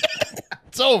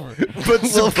 It's over. But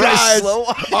surprise,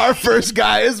 our first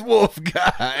guy is Wolf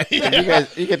Guy.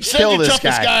 You could kill this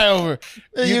guy. Over.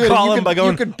 You call him by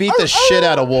going, you could beat the shit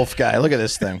out of Wolf Guy. Look at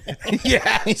this thing.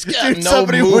 Yeah, He's got no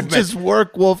somebody movement. would just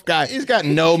work Wolf Guy. He's got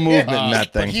no movement in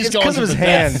that thing. He's It's going because to of his the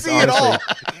hands. See it all.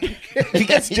 He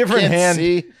gets different Can't hand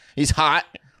see. He's hot.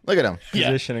 Look at him.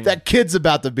 positioning. That kid's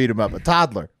about to beat him up. A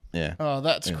toddler. Yeah. Oh,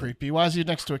 that's creepy. Why is he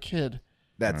next to a kid?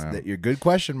 That's your good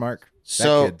question, Mark.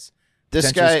 So, that kid's this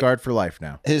potentially guy- scarred for life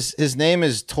now. His name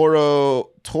is Toro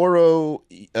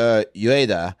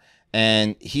Ueda,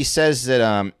 and he says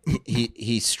that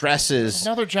he stresses.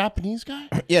 Another Japanese guy?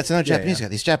 Yeah, it's another Japanese guy.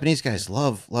 These Japanese guys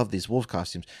love these wolf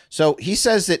costumes. So he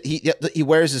says that he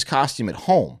wears his costume at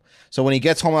home. So when he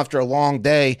gets home after a long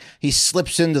day, he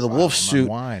slips into the wolf suit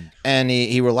unwind. and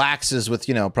he relaxes with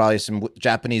probably some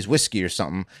Japanese whiskey or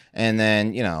something, and then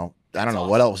I don't know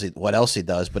what else he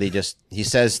does, but he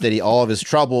says that all of his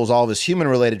troubles, all of his human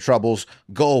related troubles,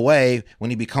 go away when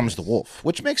he becomes the wolf,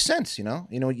 which makes sense.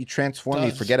 You transform,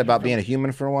 you forget about being a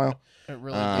human for a while. It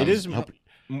really It is.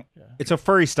 It's a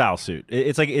furry style suit.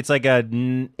 It's like a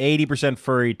 80%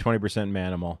 furry, 20%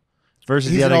 manimal. Versus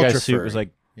He's the an other ultra guy's suit furry. was like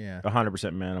Yeah. 100%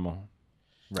 manimal.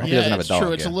 Hope he doesn't have a it's dog.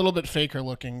 true. It's a yeah. little bit faker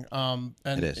looking. And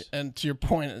It is. And to your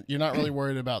point, you're not really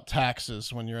worried about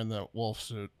taxes when you're in the wolf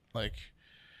suit. Like,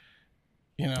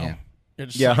 Yeah. you're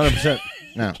just Yeah, 100%.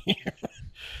 No,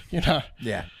 you're not.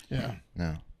 Yeah. Yeah.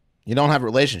 no. You don't have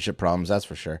relationship problems, that's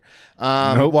for sure.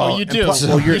 Nope. Well, you and do. plus-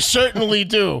 You certainly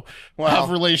do have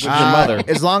relationships. your mother.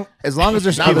 As long as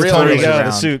there's Not people really. totally There you go, around.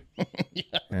 the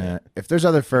suit. If there's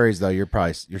other furries though, you're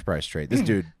probably straight. This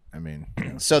dude, I mean,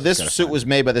 So this suit was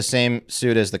made by the same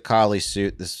suit as the Kali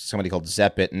suit. This is somebody called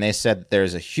Zeppit, and they said that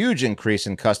there's a huge increase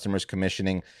in customers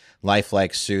commissioning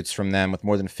lifelike suits from them, with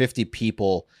more than 50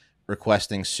 people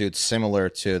requesting suits similar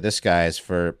to this guy's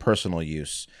for personal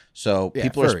use. So Yeah,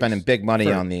 people are furries. spending big money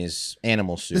Furry. on these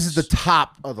animal suits. this is the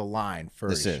top of the line furry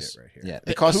This shit is right here. yeah.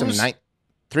 They cost them Who's-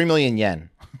 3 million yen,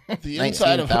 The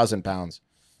inside of 19,000 pounds.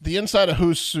 the inside of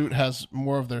whose suit has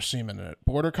more of their semen in it?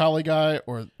 Border Collie guy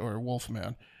or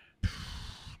Wolfman?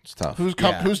 It's tough. Who's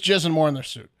jizzing more in their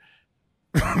suit?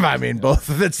 I mean, both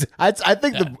of it's. I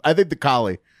think the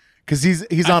collie, because he's I on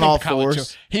think all the Collie,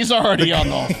 fours. too. He's already on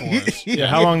all fours. Yeah,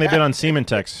 how long they been on semen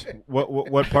text?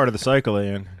 What part of the cycle are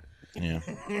they in? Yeah.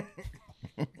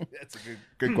 That's a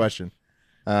good question.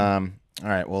 All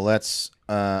right. Well, let's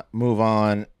move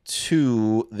on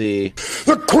to the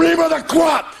cream of the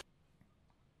crop.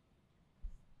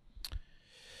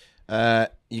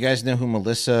 You guys know who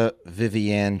Melissa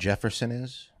Vivian Jefferson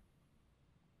is?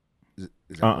 Is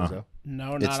that Lizzo?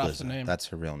 No, not It's off Lizzo. the name. That's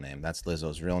her real name. That's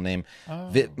Lizzo's real name.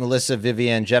 Oh. Melissa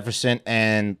Vivian Jefferson,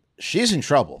 and she's in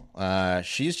trouble.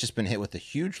 She's just been hit with a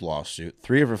huge lawsuit.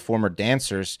 3 of her former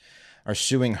dancers are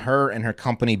suing her and her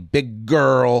company, Big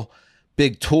Girl,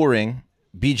 Big Touring,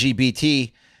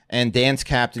 BGBT, and dance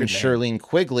captain Shirlene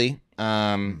Quigley.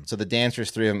 So the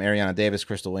dancers, 3 of them, Ariana Davis,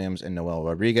 Crystal Williams, and Noel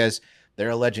Rodriguez, they're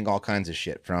alleging all kinds of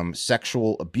shit, from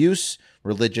sexual abuse,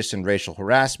 religious and racial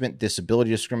harassment, disability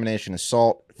discrimination,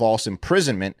 assault, false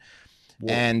imprisonment.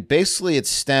 And basically it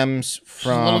stems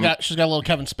from... She's got a little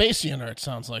Kevin Spacey in her, it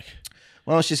sounds like.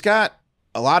 Well, she's got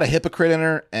a lot of hypocrite in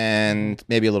her and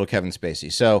maybe a little Kevin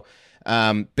Spacey. So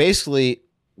basically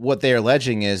what they're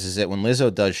alleging is that when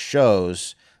Lizzo does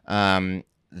shows,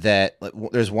 that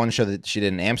there's one show that she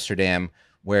did in Amsterdam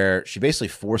where she basically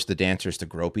forced the dancers to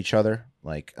grope each other,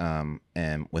 like,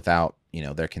 and without,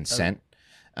 their consent.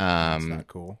 That's not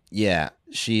cool. Yeah,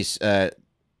 she's.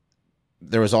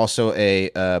 There was also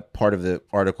a part of the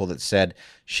article that said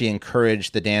she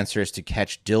encouraged the dancers to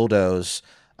catch dildos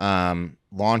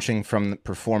launching from the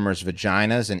performers'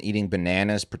 vaginas and eating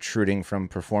bananas protruding from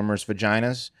performers'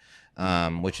 vaginas,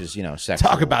 which is sexual.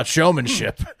 Talk about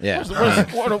showmanship. Yeah,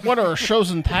 What are her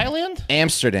shows in Thailand?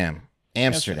 Amsterdam.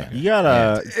 You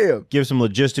gotta give some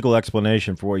logistical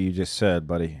explanation for what you just said,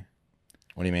 buddy.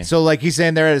 What do you mean? So like he's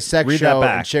saying they're at a sex Read that show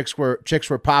back. and chicks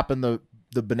were popping the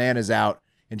bananas out,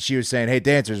 and she was saying, "Hey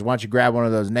dancers, why don't you grab one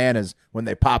of those nanas when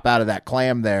they pop out of that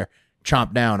clam there,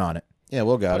 chomp down on it." Yeah,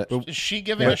 Will got it. Is she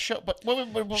giving a show? But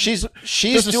She's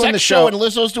there's a doing sex the show. and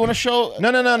Lizzo's doing a show.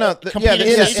 No. Competing In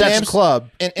a against- sex club.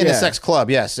 In a sex club,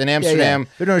 yes, in Amsterdam.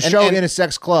 They're doing a And- show and- in a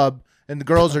sex club, and the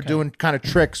girls are doing kind of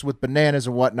tricks with bananas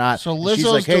and whatnot. So And she's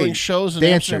Lizzo's like, "Hey, doing shows in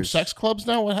Amsterdam dancers." sex clubs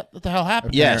now. What the hell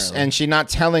happened? Yes, apparently. and she's not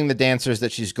telling the dancers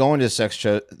that she's going to sex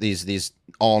show these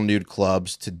all nude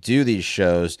clubs to do these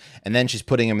shows, and then she's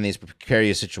putting them in these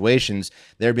precarious situations.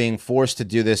 They're being forced to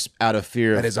do this out of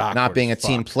fear That of is awkward not being a as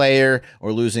team fuck. player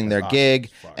or losing their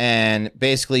gig. And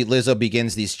basically, Lizzo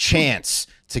begins these chants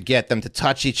to get them to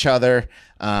touch each other.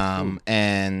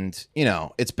 And, you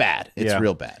know, it's bad. It's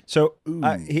real bad. So,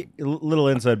 little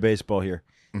inside baseball here.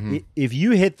 If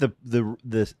you hit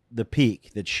the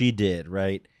peak that she did,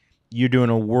 right, you're doing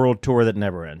a world tour that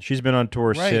never ends. She's been on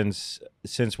tour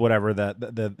since whatever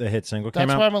the hit single came out.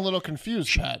 That's why I'm a little confused,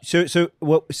 Pat.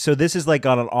 So this is like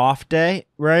on an off day,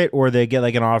 right? Or they get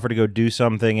like an offer to go do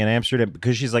something in Amsterdam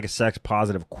because she's like a sex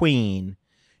positive queen.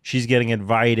 She's getting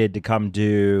invited to come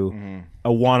do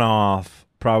a one-off,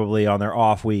 probably on their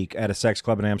off week at a sex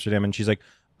club in Amsterdam, and she's like,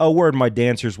 "Oh, word, my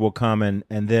dancers will come and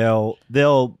they'll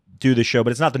do the show,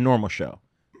 but it's not the normal show,"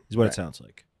 is what it sounds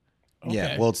like. Okay.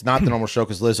 Yeah, well, it's not the normal show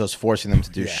because Lizzo's forcing them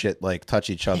to do shit like touch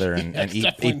each other and eat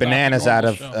definitely not bananas the out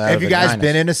normal of. show. Have you guys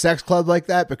been in a sex club like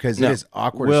that? Because it is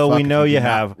awkward. Well, as fuck we know if you do not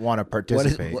have. want to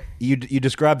participate. You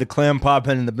described the clam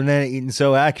popping and the banana eating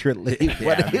so accurately.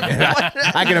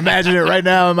 I can imagine it right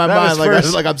now in my That mind,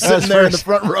 was like I'm that was sitting there in the first-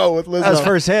 front row with Lizzo. That was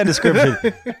first-hand description.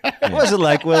 What was it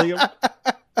like, William?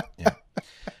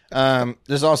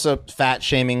 There's also fat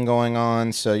shaming going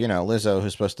on. So, you know, Lizzo,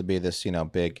 who's supposed to be this, you know,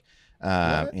 big,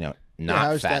 not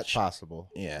how is fat. that possible?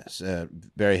 Yes,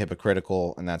 very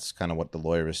hypocritical, and that's kind of what the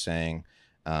lawyer was saying.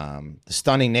 The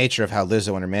stunning nature of how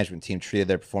Lizzo and her management team treated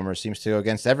their performers seems to go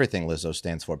against everything Lizzo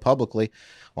stands for publicly,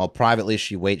 while privately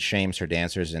she weight shames her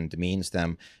dancers and demeans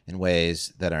them in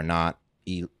ways that are not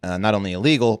only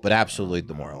illegal but absolutely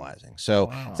demoralizing.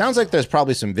 So, sounds like there's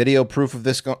probably some video proof of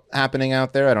this happening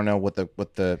out there. I don't know what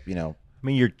the you know. I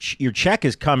mean, your check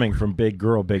is coming from big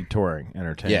girl, big touring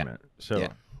entertainment. So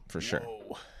yeah, for sure.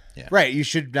 Yeah. Right, you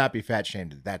should not be fat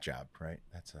shamed at that job, right?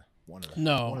 That's one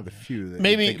of the few. That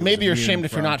Maybe you're ashamed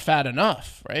if you're not fat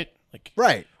enough, right? Like,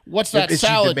 right. What's that Is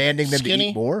salad? she demanding them skinny? to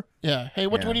eat more? Yeah. Hey,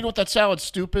 what do you do with that salad?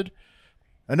 Stupid.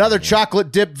 Another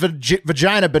chocolate dipped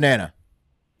vagina banana.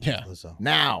 Yeah. Lizzo.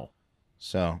 Now.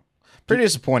 So, pretty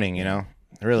disappointing, you know.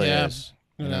 It really Yeah. is.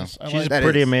 It You know? is. I she's like, a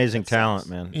pretty amazing talent,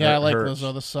 man. yeah, I like Her-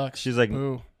 Lizzo. This sucks. She's like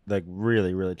Boo.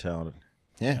 really, really talented.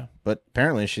 Yeah, but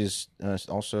apparently she's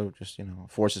also just, you know,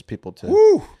 forces people to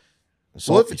Woo.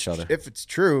 assault Well, each other. if it's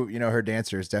true, you know, her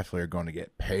dancers definitely are going to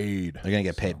get paid. They're gonna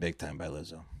get paid big time by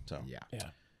Lizzo. So Yeah.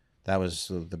 that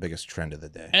was the biggest trend of the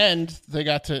day. And they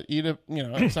got to eat a, you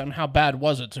know, how bad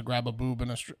was it to grab a boob in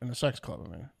a sex club? I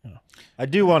mean, you know. I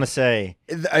do want to say,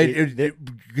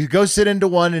 You go sit into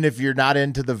one, and if you're not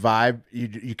into the vibe,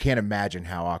 you can't imagine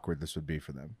how awkward this would be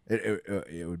for them.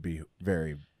 It would be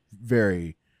very,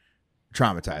 very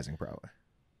traumatizing, probably.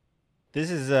 this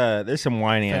is there's some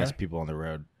whiny ass Fair. people on the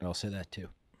road. I'll say that too.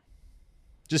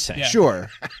 Just saying, Yeah.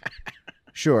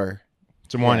 Sure.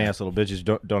 some whiny ass little bitches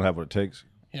don't have what it takes.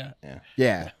 Yeah.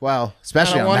 Yeah. Well,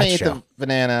 especially I on want that to eat show. the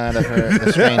banana out of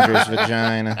the stranger's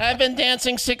vagina. I've been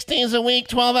dancing 16s a week,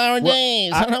 12-hour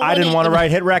days. I didn't want to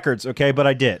write hit records, okay, but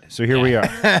I did. So here we are.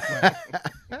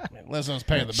 Lizzo's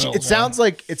paying the bills. It sounds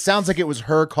like it was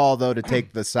her call though to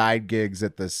take the side gigs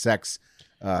at the sex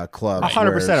club.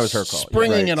 100% it was her call.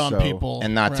 springing Right, it on so- people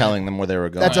And not Right. telling them where they were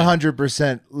going. That's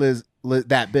 100% Liz,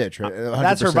 that bitch, right? 100%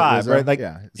 That's her vibe, Lizzo. right? Like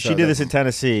yeah. she So did this that's- in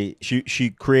Tennessee. She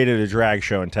created a drag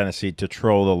show in Tennessee to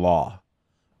troll the law,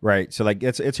 right? So like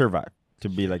it's her vibe to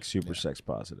be like super sex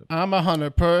positive. I'm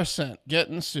 100%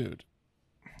 getting sued.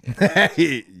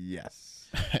 yes.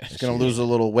 It's going to lose a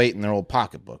little weight in their old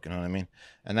pocketbook, you know what I mean?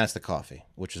 And that's the coffee,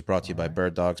 which is brought to you by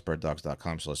Bird Dogs,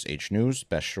 birddogs.com/hnews.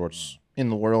 Best shorts in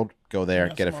the world. Go there,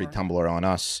 get a free tumbler on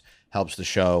us. Helps the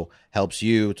show, helps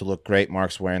you to look great.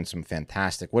 Mark's wearing some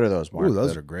fantastic. What are those, Mark? Ooh,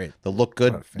 those are great. The look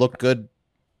good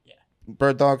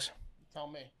Bird Dogs. Tell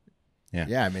me.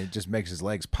 Yeah, I mean, it just makes his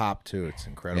legs pop too. It's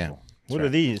incredible. What are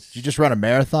these? Did you just run a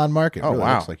marathon, Mark? It Oh, really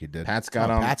wow. looks like you did. Pat's got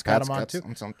Oh, on. Pat's got him on too.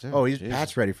 some too. Oh, Jesus.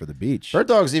 Pat's ready for the beach. Bird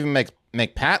Dogs even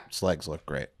make Pat's legs look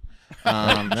great.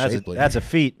 That's a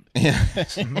feat. Go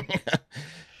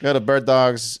to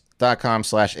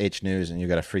birddogs.com/hnews and you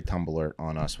got a free tumbler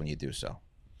on us when you do so.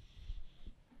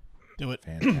 Do it.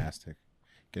 Fantastic.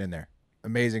 Get in there.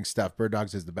 Amazing stuff. Bird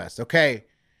Dogs is the best. Okay.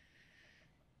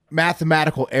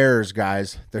 Mathematical errors,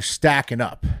 guys. They're stacking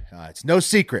up. It's no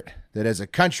secret that as a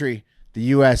country, the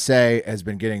USA has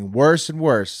been getting worse and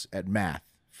worse at math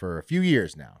for a few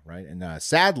years now, right? And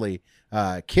sadly,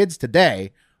 kids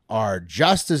today are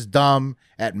just as dumb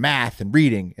at math and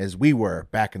reading as we were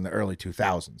back in the early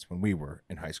 2000s when we were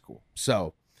in high school.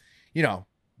 So, you know,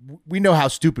 we know how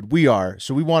stupid we are,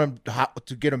 so we want them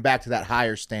to get them back to that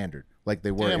higher standard like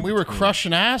they were. Damn, in we were between.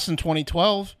 crushing ass in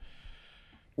 2012.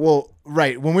 Well,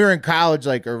 right. When we were in college,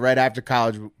 or right after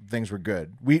college, things were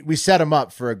good. We set them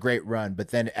up for a great run, but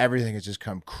then everything has just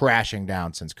come crashing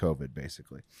down since COVID,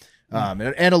 basically.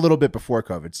 And a little bit before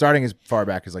COVID, starting as far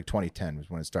back as like 2010 was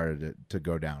when it started to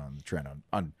go down on the trend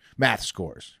on math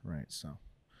scores, right? So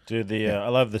Dude, I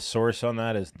love the source on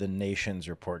that is the Nation's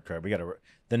report card.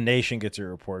 The Nation gets a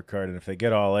report card, and if they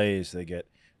get all A's, they get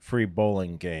free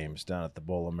bowling games down at the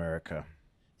Bowl America.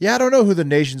 Yeah, I don't know who the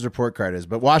Nation's report card is,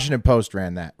 but Washington Post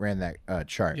ran that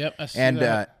chart. Yep, I see and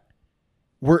that.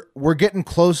 We're getting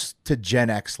close to Gen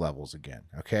X levels again.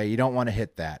 Okay, you don't want to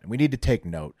hit that. We need to take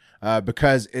note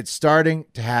because it's starting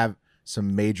to have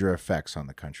some major effects on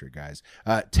the country, guys.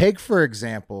 Take for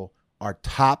example our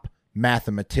top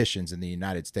mathematicians in the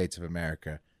United States of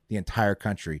America, the entire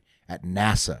country at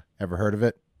NASA. Ever heard of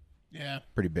it? Yeah.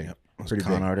 Pretty big. Yep. Pretty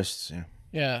Con big. artists. Yeah.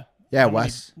 Yeah. Yeah,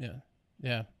 Wes.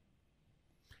 Yeah.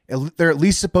 They're at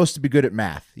least supposed to be good at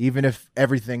math. Even if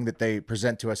everything that they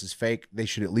present to us is fake, they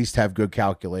should at least have good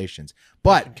calculations.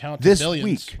 But Count this billions,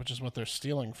 week, which is what they're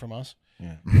stealing from us.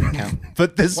 Yeah. Count,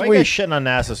 but this Why are you week, guys shitting on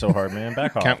NASA so hard, man?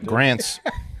 Back off. count dude. grants.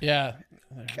 Yeah.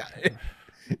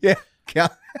 yeah,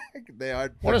 they are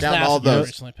What is counting that all those.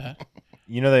 recently, Pat?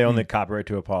 You know they own the copyright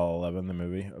to Apollo 11, the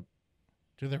movie.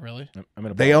 Do they really? I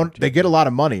mean, They get a lot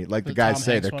of money, like the guys Tom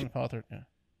say. Hanks one, Potter? Yeah.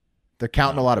 They're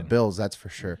counting a lot of Ron. bills, that's for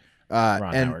sure.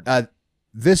 Ron And Howard.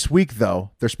 this week,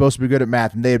 though, they're supposed to be good at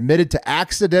math, and they admitted to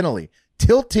accidentally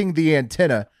tilting the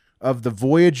antenna of the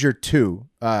Voyager 2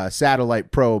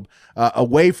 satellite probe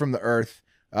away from the Earth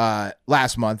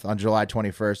last month on July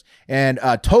 21st and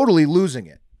totally losing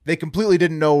it. They completely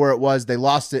didn't know where it was. They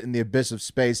lost it in the abyss of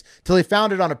space till they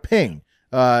found it on a ping.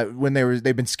 When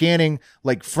they've been scanning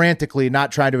like frantically,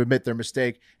 not trying to admit their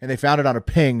mistake, and they found it on a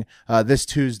ping this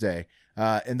Tuesday.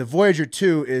 And the Voyager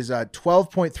 2 is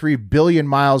 12.3 billion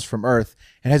miles from Earth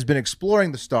and has been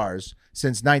exploring the stars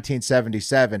since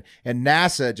 1977. And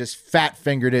NASA just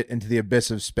fat-fingered it into the abyss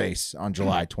of space on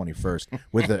July 21st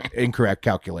with an incorrect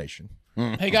calculation.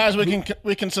 Hey guys,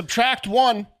 we can subtract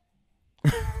one.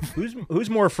 Who's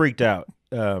more freaked out?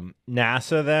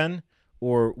 NASA then,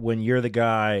 or when you're the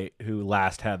guy who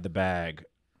last had the bag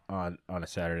on a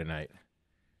Saturday night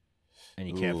and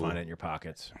you can't find it in your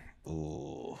pockets?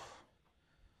 Ooh.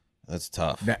 That's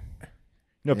tough.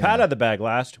 No, Pat had the bag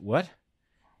last. What?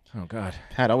 Oh God.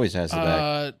 Pat always has the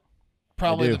bag.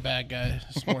 Probably I do. the bad guy.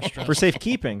 It's more stressful. For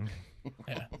safekeeping.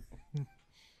 Yeah.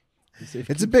 This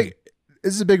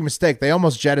is a big mistake. They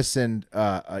almost jettisoned,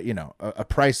 a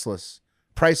priceless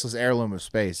heirloom of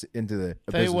space into the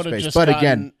They abyss of would have space. just But gotten,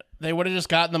 again, they would have just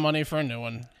gotten the money for a new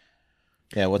one.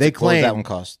 Yeah, what they does claim- that one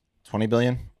cost? 20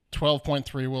 billion?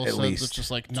 12.3 Will At said least. it's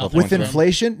just like 12.3. nothing. with for them.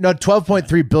 inflation, no,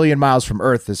 12.3 billion miles from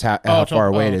Earth is how far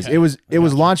away it is. okay. It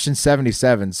was launched in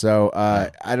 77, so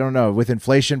I don't know. With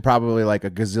inflation, probably like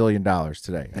 $1 gazillion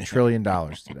today, $1 trillion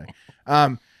today.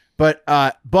 But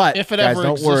If it guys, ever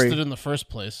don't existed worry. in the first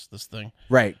place, this thing.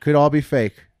 Right, could all be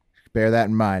fake. Bear that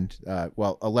in mind.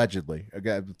 Well, allegedly, I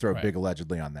got to throw a big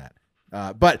allegedly on that.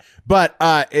 But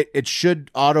it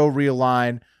should auto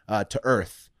realign to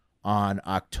Earth on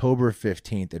October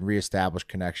 15th and reestablish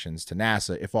connections to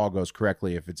NASA if all goes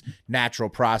correctly, if its natural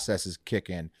processes kick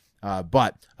in.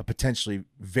 But a potentially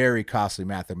very costly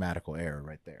mathematical error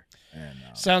right there. And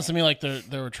Sounds to me like they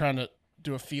were trying to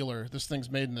do a feeler. This thing's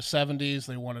made in the 70s.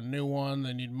 They want a new one.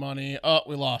 They need money. Oh,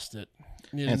 we lost it.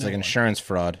 Need a Yeah, it's new like one. insurance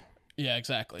fraud. Yeah,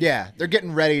 exactly. yeah, they're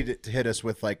getting ready to hit us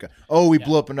with like, we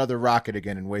blew up another rocket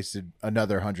again and wasted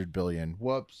another 100 billion.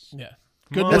 Whoops. Yeah.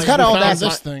 Good Good That's news kinda we all found that's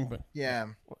this thing, but Yeah.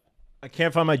 I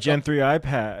can't find my Gen 3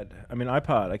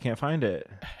 iPod. I can't find it.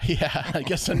 yeah, I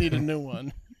guess I need a new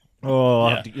one. Oh,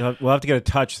 Yeah. we'll have to get a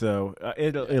touch though.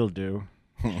 It'll do.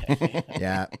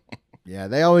 Yeah. Yeah,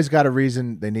 they always got a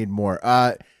reason they need more.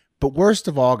 But worst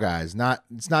of all, guys,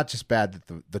 it's not just bad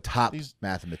that the top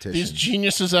mathematicians. These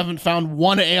geniuses haven't found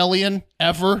one alien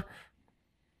ever.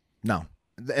 No.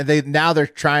 They're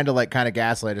trying to like kind of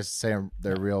gaslight us, say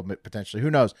they're real potentially.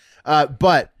 Who knows?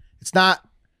 But it's not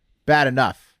bad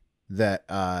enough that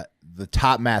the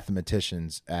top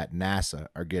mathematicians at NASA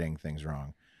are getting things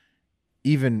wrong.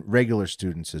 Even regular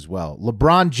students as well.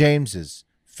 LeBron James's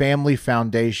family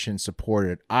foundation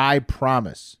supported I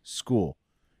Promise School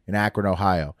in Akron,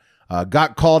 Ohio,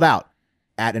 got called out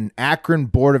at an Akron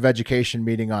Board of Education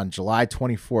meeting on July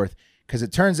 24th because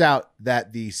it turns out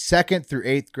that the 2nd through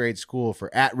 8th grade school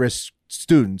for at-risk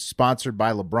students sponsored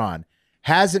by LeBron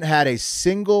hasn't had a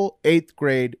single 8th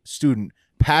grade student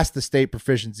pass the state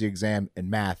proficiency exam in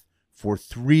math for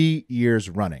 3 years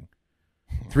running.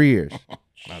 3 years.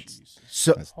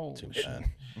 So Holy Too shit. bad.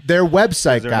 their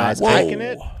website, They're not guys. taking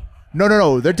it?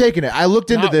 No, they're taking it. I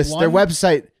looked into Not this. Their one?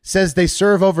 website says they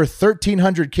serve over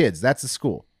 1,300 kids. That's the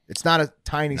school. It's not a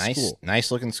tiny school.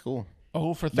 Nice looking school.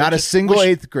 Oh, for Not a 13 single we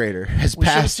sh- 8th grader has We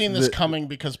should have passed. seen this the- coming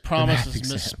because promise math is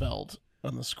exam. misspelled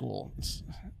on the school.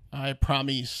 I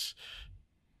promise.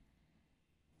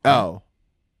 Oh,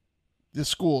 the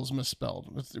school is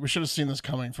misspelled. We should have seen this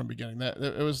coming from beginning. That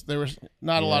there was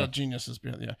not a lot of geniuses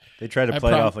behind. Yeah, They tried to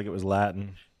play it off like it was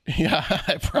Latin. Yeah,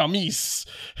 I promise.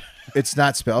 It's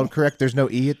not spelled correct. There's no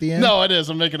E at the end. No, it is.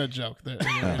 I'm making a joke.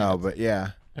 Oh, but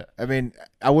yeah. I mean,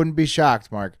 I wouldn't be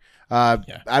shocked, Mark.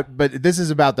 But this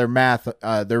is about their math.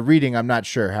 Their reading, I'm not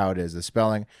sure how it is. The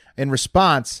spelling. In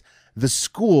response, the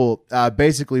school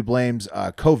basically blames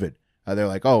COVID. They're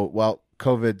like, oh, well,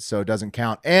 COVID, so it doesn't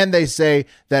count. And they say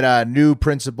that new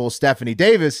principal, Stephanie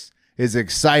Davis, is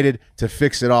excited to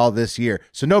fix it all this year.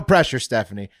 So no pressure,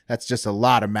 Stephanie. That's just a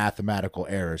lot of mathematical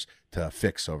errors to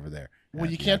fix over there. Well,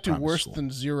 you can't do worse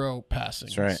than 0 passing.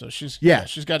 That's right. So she's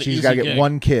got to get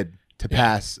one kid to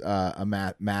pass a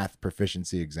math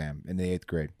proficiency exam in the 8th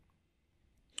grade.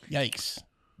 Yikes.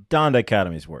 Donda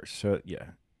Academy's worse. So yeah.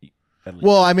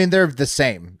 Well, I mean, they're the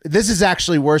same. This is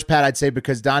actually worse, Pat, I'd say,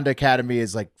 because Donda Academy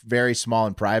is like very small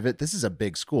and private. This is a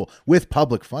big school with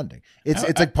public funding. It's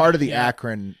like part of the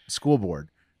Akron school board.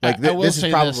 Like this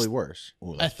is probably worse.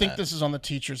 Ooh, I think this is on the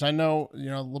teachers. I know,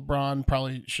 LeBron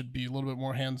probably should be a little bit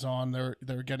more hands-on.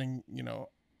 They're getting,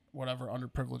 whatever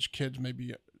underprivileged kids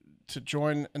maybe to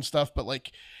join and stuff, but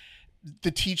like the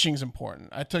teaching's important.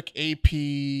 I took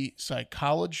AP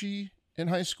psychology in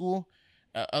high school.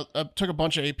 I took a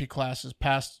bunch of AP classes,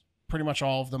 passed pretty much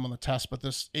all of them on the test, but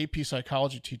this AP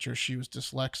psychology teacher, she was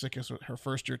dyslexic as her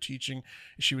first year teaching.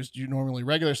 She was normally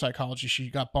regular psychology. She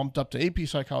got bumped up to AP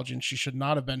psychology, and she should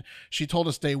not have been. She told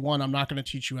us day one, I'm not going to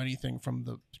teach you anything from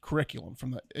the curriculum,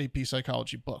 from the AP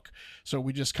psychology book. So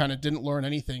we just kind of didn't learn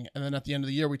anything. And then at the end of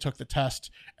the year, we took the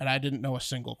test, and I didn't know a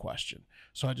single question.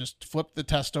 So I just flipped the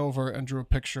test over and drew a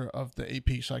picture of the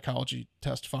AP psychology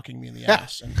test fucking me in the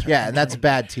ass. And that's a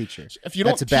bad teacher. If you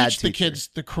don't teach the kids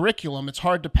the curriculum, it's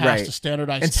hard to pass the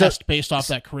standardized test based off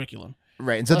that curriculum.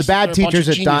 Right. And so the bad teachers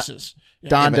at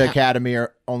Donda Academy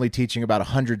are only teaching about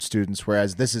 100 students,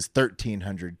 whereas this is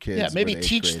 1,300 kids. Yeah, maybe where the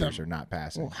teach them. are not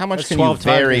passing. Well, how much can you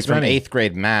vary from 8th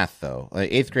grade math, though?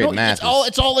 Like 8th grade math.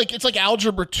 It's like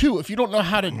algebra 2. If you don't know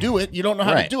how to do it, you don't know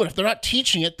how to do it. If they're not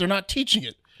teaching it, they're not teaching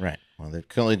it. Right. Well, they're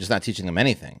clearly just not teaching them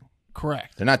anything.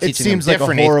 Correct. They're not teaching them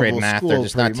different 8th grade math. They're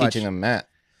just not teaching them math.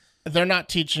 They're not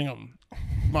teaching them.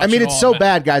 I mean, it's so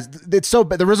bad, guys. It's so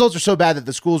bad. The results are so bad that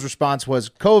the school's response was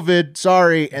COVID,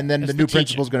 sorry, and then the new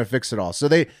principal's going to fix it all. So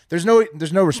there's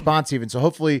no response even. So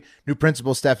hopefully, new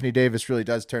principal Stephanie Davis really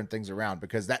does turn things around,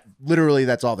 because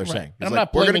that's all they're saying. And I'm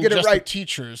not blaming just the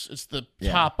teachers. It's the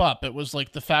top up. It was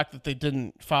like the fact that they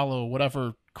didn't follow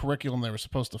whatever curriculum they were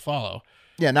supposed to follow.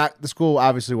 Yeah, the school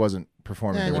obviously wasn't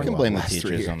performing. Yeah, we can blame the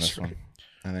teachers on this one.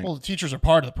 Well, the teachers are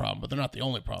part of the problem, but they're not the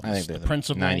only problem. I think the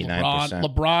principal, 99%.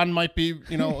 LeBron might be,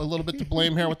 a little bit to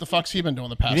blame here. What the fuck's he been doing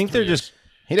the past? You think they're years?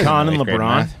 just conning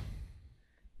LeBron?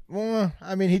 Well,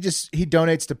 I mean, he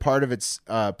donates to part of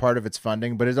its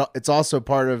funding, but it's also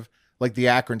part of like the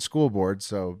Akron school board.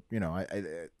 So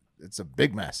it's a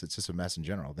big mess. It's just a mess in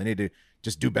general. They need to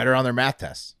just do better on their math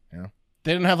tests. They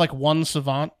didn't have like one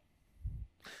savant.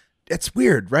 It's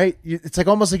weird, right? It's like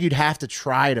almost like you'd have to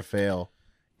try to fail.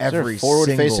 Is there a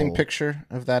forward-facing picture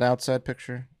of that outside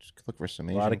picture? Just look for some.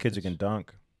 A lot of kids who can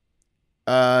dunk.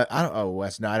 I don't. Oh,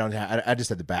 Wes. No, I don't. I just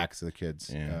had the backs of the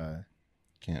kids. Yeah.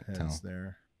 Can't tell.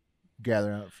 There,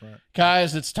 gather out front.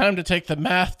 Guys, it's time to take the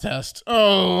math test.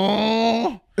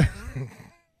 Oh,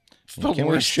 it's the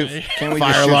worst day. Can we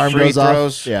fire alarm goes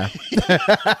off? Yeah.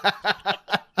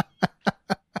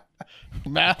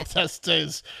 Math test day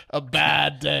is a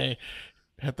bad day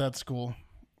at that school.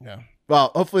 Yeah.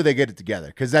 Well, hopefully they get it together,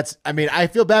 because I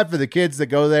feel bad for the kids that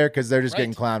go there, because they're just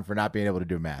getting clowned for not being able to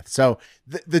do math. So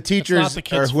the teachers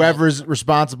or whoever's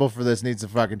responsible for this needs to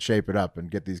fucking shape it up and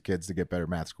get these kids to get better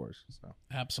math scores. So.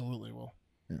 Absolutely. Well,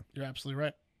 you're absolutely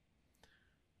right.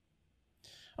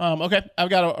 Okay, I've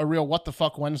got a real What the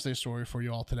Fuck Wednesday story for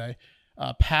you all today.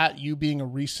 Pat, you being a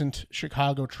recent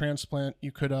Chicago transplant,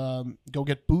 you could go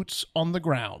get boots on the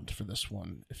ground for this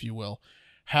one, if you will.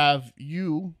 Have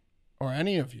you or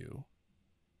any of you,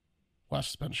 Wes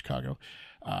has been in Chicago,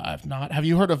 I've not, have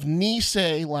you heard of Nice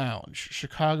Lounge,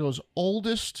 Chicago's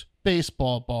oldest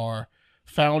baseball bar,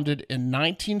 founded in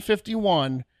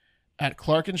 1951 at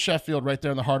Clark and Sheffield, right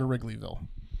there in the heart of Wrigleyville?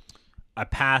 I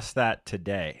passed that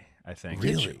today, I think.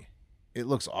 Really? It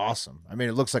looks awesome. I mean,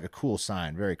 it looks like a cool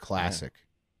sign. Very classic.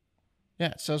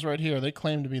 Yeah, it says right here, they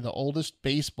claim to be the oldest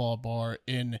baseball bar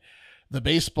in the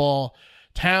baseball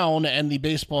town and the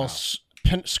baseball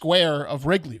square of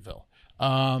Wrigleyville.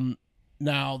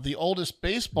 Now, the oldest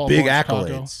baseball big bar in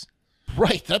accolades. Chicago,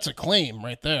 right, that's a claim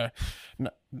right there.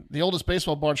 The oldest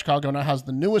baseball bar in Chicago now has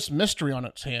the newest mystery on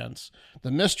its hands.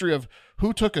 The mystery of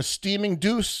who took a steaming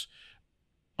deuce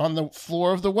on the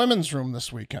floor of the women's room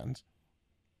this weekend.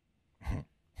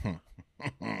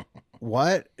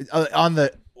 What? On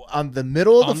the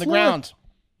middle of on the the floor? ground.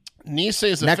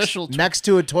 Nisei's official next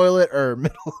to a toilet or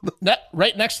middle of the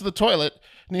right next to the toilet.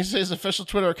 Nisei's official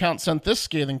Twitter account sent this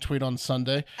scathing tweet on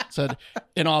Sunday. Said,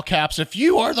 in all caps, "If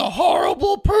you are the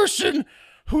horrible person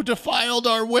who defiled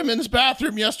our women's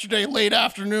bathroom yesterday late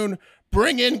afternoon,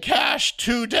 bring in cash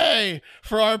today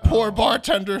for our poor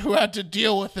bartender who had to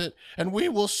deal with it, and we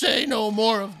will say no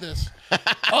more of this.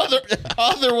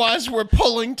 Otherwise, we're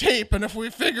pulling tape, and if we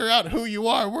figure out who you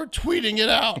are, we're tweeting it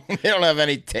out." They don't have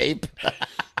any tape.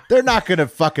 They're not going to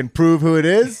fucking prove who it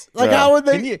is. Like, how would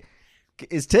they?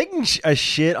 Is taking a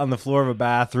shit on the floor of a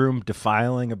bathroom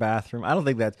defiling a bathroom? I don't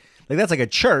think that's like a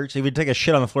church. If you take a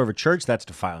shit on the floor of a church, that's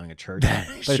defiling a church. But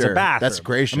it's a Sure, bathroom. that's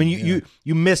gracious, I mean,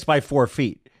 you missed by 4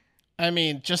 feet. I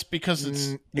mean, just because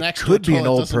it's next It could to be a an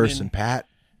toilet old doesn't person, mean- Pat.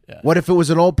 Yeah. What if it was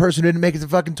an old person who didn't make it to the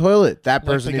fucking toilet? That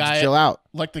Like person the needs guy- to chill out.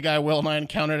 Like the guy Will and I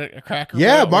encountered at a Cracker Yeah,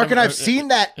 Barrel, Mark and whatever- I've seen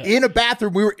that in a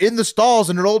bathroom. We were in the stalls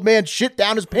and an old man shit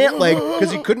down his pant leg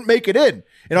because he couldn't make it in.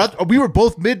 And we were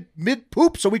both mid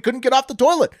poop, so we couldn't get off the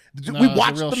toilet. No, We it was a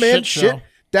watched real the man shit shit show.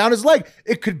 down his leg.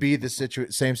 It could be the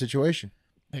same situation.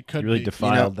 It could You really be.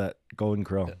 defiled that golden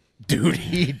grill. Dude,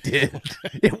 he did.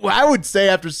 I would say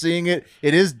after seeing it,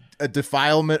 it is a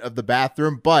defilement of the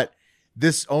bathroom, but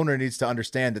this owner needs to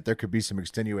understand that there could be some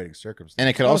extenuating circumstances. And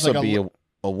it could That was also like be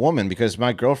a woman, because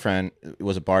my girlfriend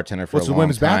was a bartender for What's a the long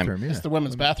women's time. bathroom? Yeah. It's the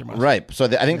women's bathroom. Right. So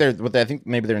I think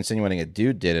maybe they're insinuating a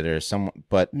dude did it or someone.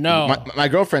 But No. my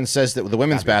girlfriend says that the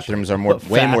women's bathrooms are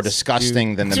way more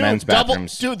disgusting than the men's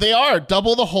bathrooms. Dude, they are.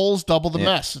 Double the holes, double the Yeah.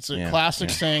 mess. It's a Yeah. classic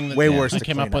saying that Way worse I to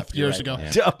came clean up with up. You're years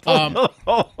right. ago.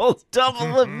 Yeah.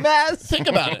 Double the mess. Think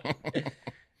about it.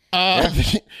 I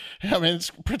mean,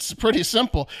 it's pretty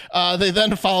simple. They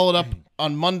then followed up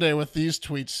on Monday with these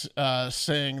tweets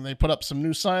saying they put up some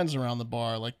new signs around the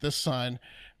bar, like this sign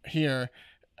here.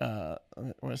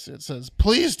 It says,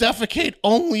 "Please defecate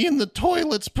only in the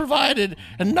toilets provided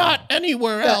and not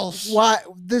anywhere else." Why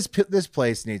this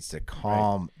place needs to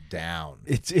calm down.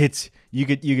 It's you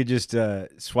could just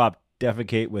swap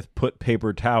defecate with put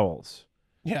paper towels.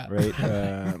 Yeah. Right.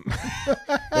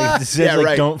 It says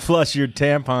right. don't flush your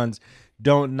tampons.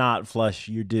 Don't not flush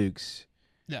your dukes.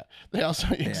 Yeah. They also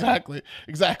exactly,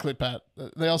 Pat.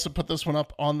 They also put this one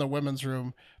up on the women's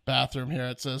room bathroom here.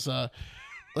 It says,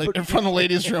 like in front of the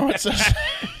ladies' room, it says,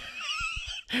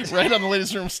 right on the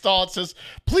ladies' room stall, it says,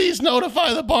 "Please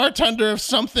notify the bartender if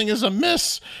something is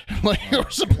amiss, like or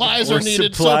supplies Or are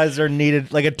needed." supplies are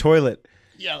needed, like a toilet.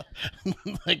 Yeah,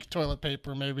 like toilet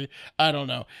paper, maybe. I don't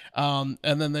know. And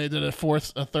then they did a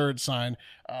third sign.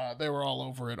 They were all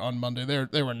over it on Monday.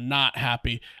 They were not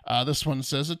happy. This one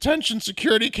says, "Attention,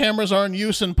 security cameras are in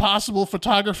use in possible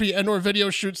photography and or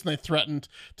video shoots," and they threatened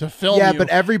to film Yeah, you. but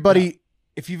everybody,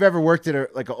 if you've ever worked at an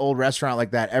old restaurant like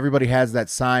that, everybody has that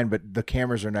sign, but the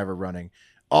cameras are never running.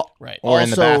 Right. Or in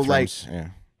the Also, bathrooms.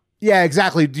 Yeah,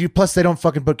 exactly. Plus, they don't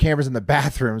fucking put cameras in the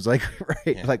bathrooms, like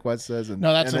like Wes says.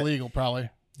 No, that's illegal, probably.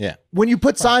 Yeah. When you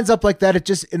put signs up like that, it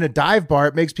just in a dive bar,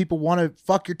 it makes people want to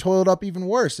fuck your toilet up even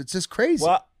worse. It's just crazy.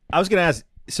 Well, I was gonna ask.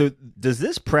 So, does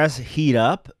this press heat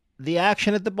up the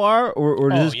action at the bar, or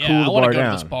does this cool I the want bar to go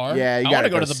down? to this bar. Yeah, you I want gotta to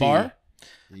go go to the see. bar.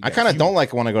 I kind of don't want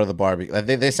to go to the bar. Because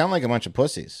they sound like a bunch of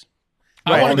pussies.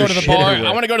 I want to go to the Shit bar.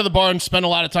 everywhere. I want to go to the bar and spend a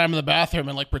lot of time in the bathroom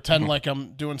and like pretend like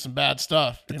I'm doing some bad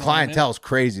stuff. The You know what I mean? clientele's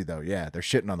crazy though. Yeah, they're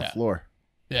shitting on the floor.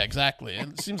 Yeah, exactly.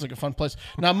 It seems like a fun place.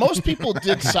 Now, most people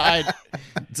did side.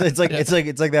 It's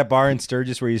like that bar in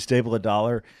Sturgis where you staple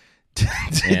 $1 to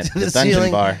Yeah, the the dungeon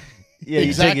ceiling. bar. Yeah, you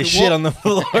Exactly. take a shit Well- on the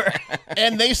floor.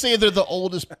 And they say they're the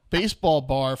oldest baseball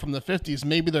bar from the 50s.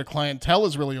 Maybe their clientele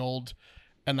is really old,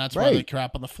 and that's why they Right.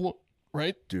 crap on the floor.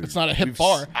 Right? Dude, It's not a hip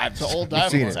bar. It's an old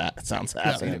dive seen bar. it. That sounds Yeah.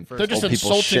 fascinating. They're just Old people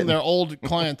insulting shitting. their old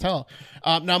clientele.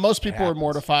 Now, most people were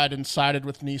mortified and sided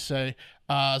with Nisei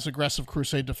as aggressive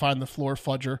crusade to find the floor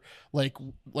fudger. Like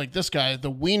this guy, the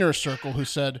Wiener Circle, who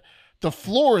said, "The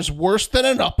floor is worse than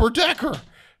an upper decker,"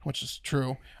 which is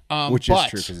true. Which is but-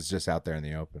 true because it's just out there in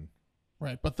the open.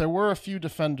 Right, but there were a few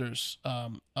defenders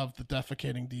of the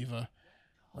defecating diva,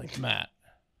 like Matt.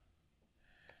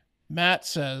 Matt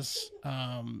says,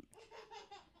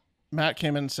 Matt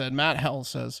came in and said, Matt Hell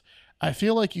says, "I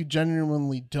feel like you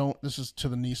genuinely don't," this is to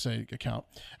the Nisei account,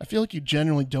 "I feel like you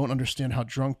genuinely don't understand how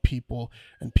drunk people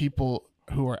and people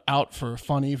who are out for a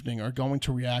fun evening are going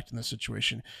to react in this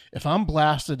situation. If I'm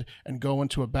blasted and go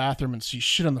into a bathroom and see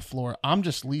shit on the floor, I'm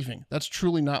just leaving. That's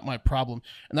truly not my problem."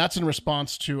 And that's in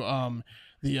response to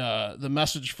the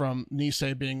message from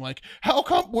Nisei being like, "How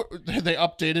come they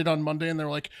updated on Monday and they're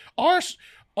like,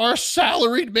 Our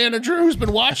salaried manager who's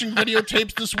been watching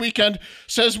videotapes this weekend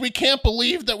says we can't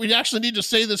believe that we actually need to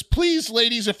say this. Please,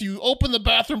 ladies, if you open the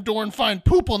bathroom door and find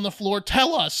poop on the floor,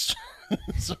 tell us.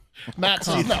 So, Matt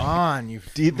says no. on, you.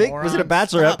 Do you think was it a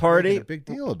bachelorette party? A big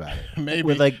deal about it. Maybe.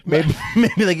 With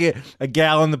maybe like a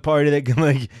gal in the party that can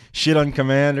like shit on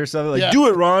command or something. Like, do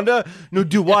it, Rhonda.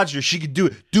 No, watch her. She can do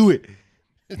it. Do it.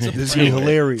 This is gonna be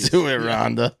hilarious. Do it,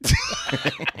 Rhonda.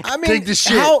 I mean, take the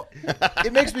shit.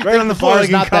 It makes me Right think on the the floor bar like is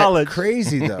in not college. that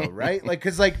crazy though, right? Like,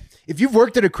 because like if you've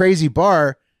worked at a crazy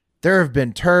bar, there have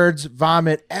been turds,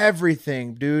 vomit,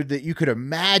 everything, dude, that you could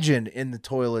imagine in the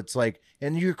toilets. Like,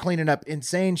 and you're cleaning up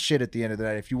insane shit at the end of the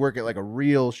night. If you work at like a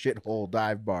real shithole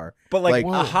dive bar, But like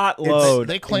a hot load.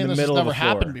 They claim in the this has middle of never the floor.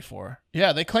 happened before.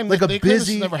 Yeah, they claim like that, a they claim this has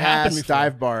busy never happened ass before.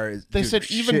 dive bar. Is, They dude,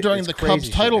 said even shit, during it's the crazy Cubs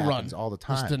shit title happens run, all the this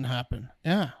time. didn't happen.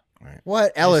 Yeah.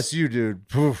 What LSU, dude?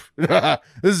 Poof.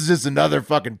 This is just another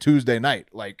fucking Tuesday night.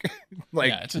 Like,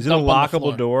 Yeah, it's Is it a dump on the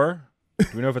lockable floor. door? Do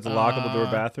we know if it's a lockable door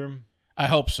bathroom? I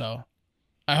hope so.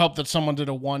 I hope that someone did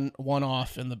a one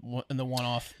off in the one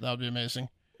off. That would be amazing.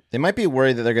 They might be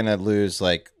worried that they're gonna lose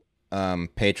like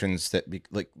patrons that be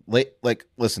like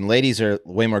listen, ladies are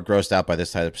way more grossed out by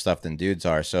this type of stuff than dudes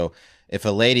are. So if a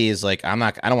lady is like, I don't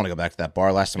want to go back to that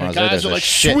bar. Last time I was there, Guys there's are a like,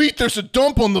 shit. sweet, there's a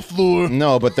dump on the floor.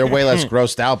 No, but they're way less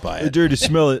grossed out by it. Dirty,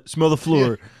 smell it. Smell the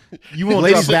floor. You won't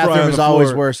ladies' drop a fry bathroom on is the always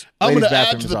floor. worse. I'm Ladies' gonna add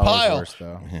bathroom to is the always pile. worse,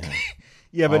 though.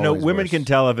 Yeah, but no, Always women worse. can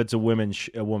tell if it's a woman's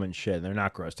shit. They're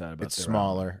not grossed out about It's their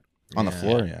smaller. On the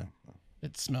floor, yeah.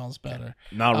 It smells better.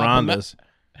 Not but Rhonda's.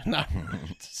 No,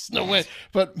 there's no way.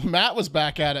 But Matt was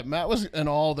back at it. Matt was in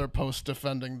all their posts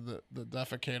defending the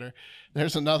defecator.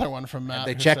 There's another one from Matt.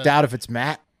 They who checked said- out if it's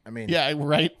Matt. I mean, Yeah,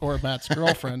 right. Or Matt's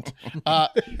girlfriend.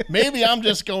 Maybe I'm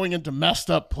just going into messed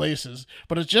up places,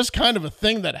 but it's just kind of a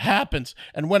thing that happens.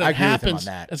 And when I it agree with him happens,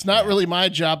 on that. it's not really my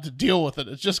job to deal with it.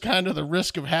 It's just kind of the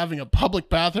risk of having a public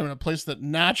bathroom in a place that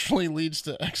naturally leads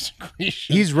to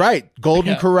excretion. he's right.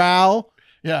 Golden Yeah. Corral,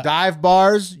 yeah. dive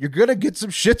bars. You're gonna get some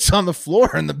shits on the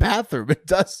floor in the bathroom. It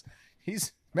does.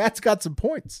 Matt's got some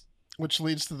points. Which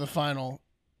leads to the final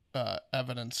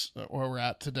evidence where we're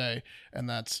at today, and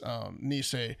that's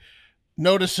Nisei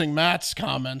noticing Matt's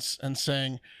comments and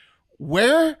saying,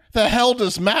 "Where the hell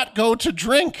does Matt go to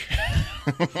drink?"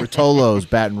 Rotolo's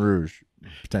Baton Rouge,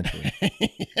 potentially.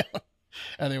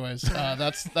 Anyways,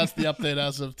 that's the update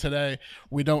as of today.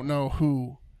 We don't know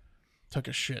who took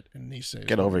a shit in Nisei.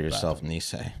 Get over yourself,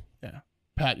 Nisei. Yeah,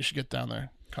 Pat, you should get down there.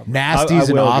 Cover it. Nasties I in will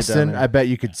get down Austin. there. I bet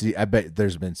you could see. I bet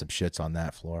there's been some shits on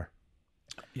that floor.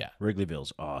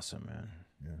 Wrigleyville's awesome, man.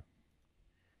 Yeah.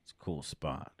 It's a cool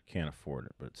spot. Can't afford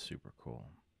it, but it's super cool.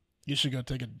 You should go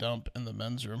take a dump in the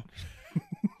men's room.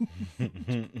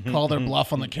 Call their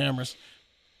bluff on the cameras.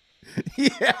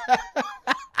 Yeah.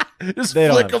 Just They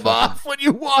don't flick have them off when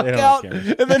you walk They don't out, have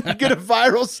and cameras. then get a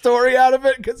viral story out of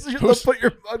it because they'll Who's- put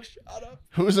your mugshot up.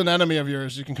 Who's an enemy of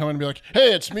yours? You can come in and be like,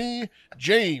 "Hey, it's me,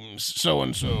 James, so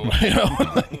and so." You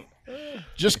know,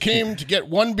 just came to get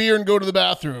one beer and go to the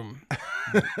bathroom.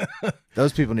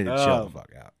 Those people need to chill Oh. the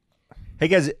fuck out. Hey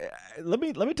guys, let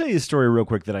me tell you a story real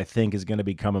quick that I think is going to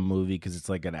become a movie because it's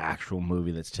like an actual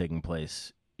movie that's taking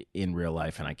place in real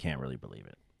life, and I can't really believe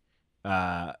it.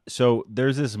 So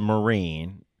there's this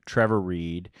Marine, Trevor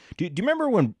Reed. Do you remember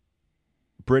when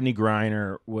Brittany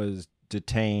Griner was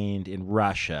detained in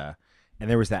Russia, and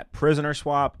there was that prisoner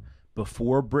swap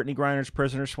before Brittany Griner's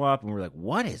prisoner swap, and we were like,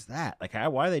 "What is that? Like,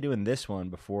 why are they doing this one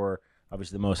before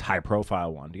obviously the most high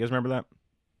profile one?" Do you guys remember that?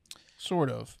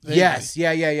 Sort of. Yes,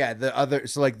 yeah. The other,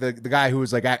 so like the guy who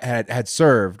was like had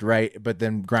served, right? But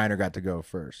then Griner got to go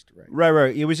first, right?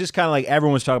 Right. It was just kind of like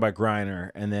everyone was talking about Griner,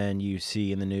 and then you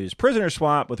see in the news prisoner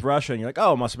swap with Russia, and you're like,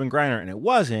 oh, it must have been Griner, and it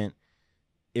wasn't.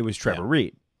 It was Trevor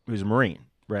Reed, who's a Marine,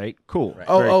 right? Cool. Right.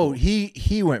 Very cool.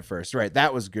 He went first, right?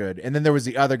 That was good. And then there was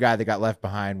the other guy that got left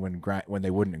behind when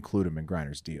they wouldn't include him in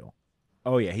Griner's deal.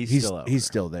 Oh yeah, he's still out he's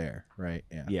there. still there, right?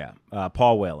 Yeah. Yeah.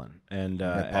 Paul Whelan and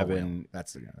Yeah, Paul Evan Whalen.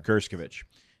 That's the guy. Gershkovich.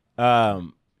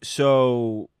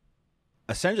 So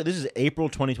essentially, this is April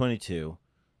 2022,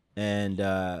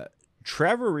 and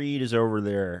Trevor Reed is over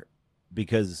there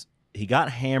because he got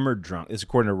hammered drunk. This is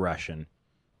according to Russian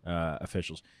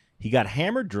officials. He got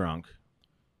hammered drunk,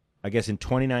 I guess, in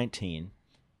 2019,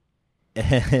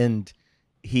 and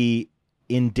he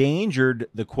endangered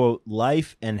the, quote,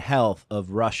 life and health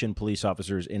of Russian police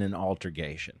officers in an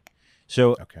altercation.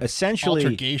 So essentially...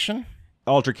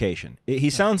 Altercation.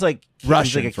 He sounds like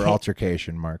Russian like for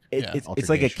altercation, Mark. It's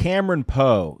like a Cameron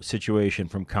Poe situation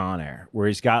from Con Air, where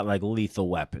he's got like lethal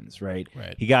weapons, right?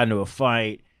 Right. He got into a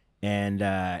fight,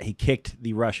 and he kicked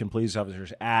the Russian police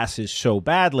officers' asses so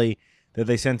badly that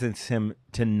they sentenced him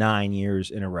to 9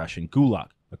 years in a Russian gulag.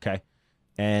 Okay.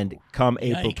 And come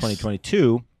April Yikes.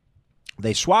 2022,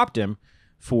 they swapped him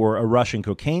for a Russian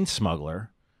cocaine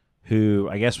smuggler who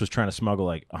I guess was trying to smuggle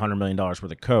like $100 million worth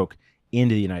of coke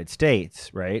into the United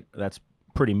States, right? That's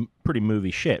pretty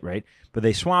movie shit, right? But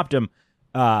they swapped him.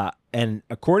 And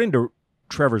according to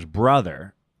Trevor's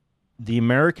brother, the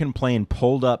American plane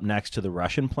pulled up next to the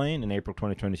Russian plane in April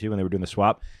 2022 when they were doing the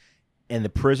swap, and the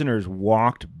prisoners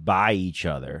walked by each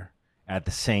other at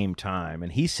the same time.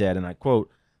 And he said, and I quote,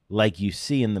 like you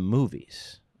see in the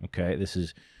movies. Okay, this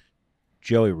is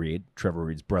Joey Reed, Trevor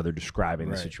Reed's brother, describing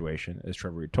the situation as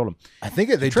Trevor Reed told him. I think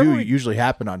they do usually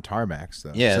happen on tarmacs,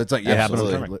 though. Yeah, so it's like it happens happens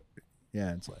on on tarmac.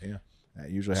 Yeah, it's like that's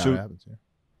usually how it happens. Yeah.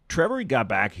 Trevor Reed got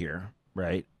back here,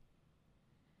 right?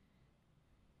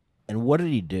 And what did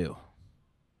he do?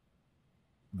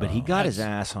 But he got his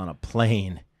ass on a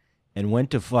plane and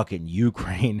went to fucking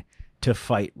Ukraine to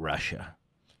fight Russia.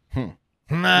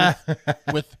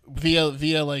 With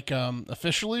via like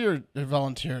officially or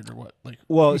volunteered or what? Like,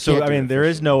 Well, so can't I do mean, it there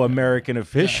is no American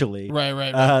officially.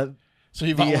 right. So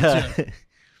he volunteered.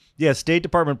 Yeah, State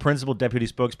Department Principal Deputy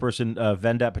Spokesperson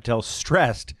Vendat Patel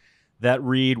stressed that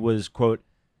Reed was, quote,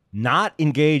 not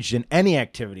engaged in any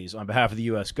activities on behalf of the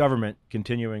U.S. government,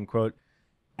 continuing, quote,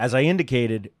 as I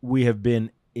indicated, we have been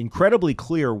incredibly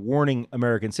clear warning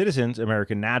American citizens,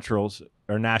 American nationals,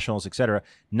 etc.,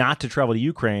 not to travel to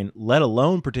Ukraine, let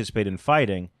alone participate in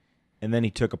fighting. And then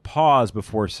he took a pause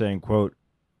before saying, quote,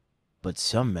 but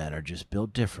some men are just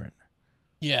built different.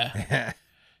 Yeah.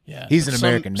 Yeah. He's an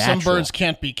American Some natural. birds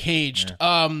can't be caged.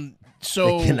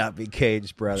 So They cannot be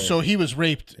caged, brother. So he was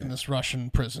raped in this Russian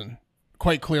prison.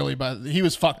 Quite clearly, he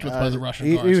was fucked with by the Russian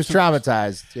He guards. was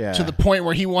traumatized. Yeah. To the point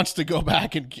where he wants to go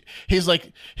back and he's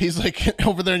like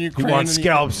over there in Ukraine. He wants and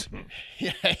scalps.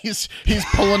 Yeah, he's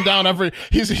pulling down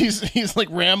he's like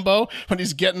Rambo when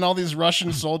he's getting all these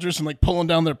Russian soldiers and like pulling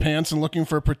down their pants and looking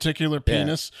for a particular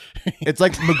penis. It's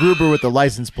like MacGruber with the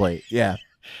license plate. Yeah.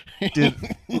 Dude,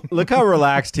 look how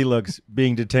relaxed he looks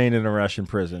being detained in a Russian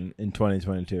prison in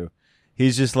 2022.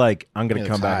 He's just like, I'm going to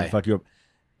come back and fuck you up.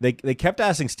 They kept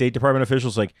asking State Department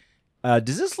officials, like,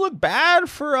 does this look bad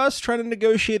for us trying to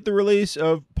negotiate the release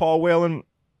of Paul Whelan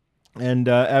and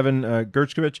Evan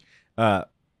Gershkovich? And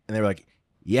they were like,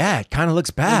 yeah, it kind of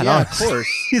looks bad. Yeah, honestly." of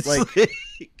course. It's Like-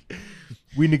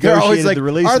 we They're always negotiated like, the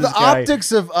release are of the this guy.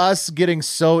 optics of us getting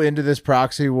so into this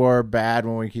proxy war bad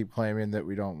when we keep claiming that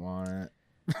we don't want it?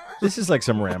 This is like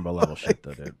some Rambo level shit,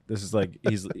 though, dude. This is like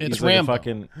he's like Rambo. a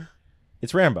fucking.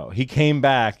 It's Rambo. He came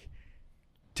back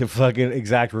to fucking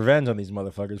exact revenge on these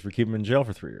motherfuckers for keeping him in jail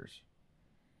for 3 years.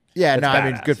 Yeah, That's no, I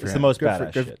mean, badass. good for It's him. the most good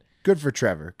badass for, shit. Good for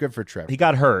Trevor. Good for Trevor. He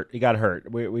got hurt.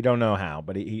 We don't know how,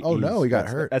 but he Oh, no, he got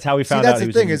that's- hurt. That's how we See, found that's out the he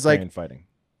was thing, in is, like, Ukraine fighting.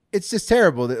 It's just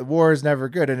terrible. That war is never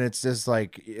good, and it's just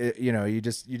like you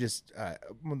just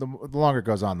the longer it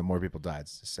goes on, the more people die.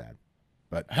 It's just sad.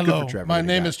 But good Hello, for Trevor. my He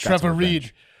name got is some Trevor revenge.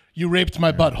 Reed. You raped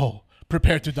my butthole.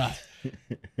 Prepare to die.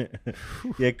 Yeah,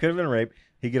 it could have been rape.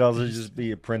 He could also just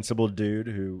be a principled dude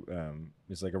who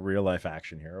is like a real life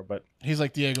action hero. But He's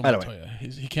like Diego Anyway. Montoya.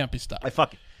 He can't be stopped.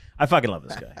 I fucking love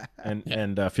this guy,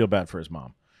 and feel bad for his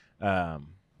mom.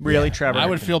 Really, Trevor? I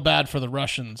would feel bad for the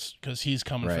Russians because he's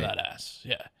coming for Right. that ass.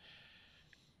 Yeah.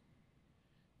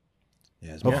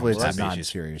 Yeah, his Hopefully mom it's was a happy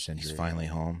non-serious injury. He's finally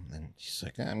home, and she's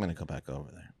like, I'm going to go back over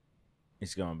there.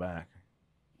 He's going back.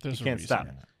 There's He a can't reason. stop.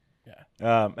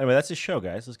 Yeah. Anyway, that's his show,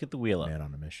 guys. Let's get the wheel up. Man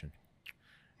on a mission.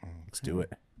 Let's do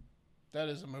it. That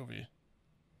is a movie.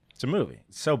 It's a movie.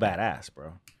 It's so badass,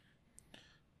 bro.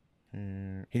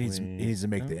 He needs to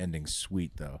make the ending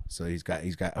sweet though. So he's got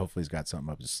hopefully he's got something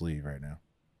up his sleeve right now.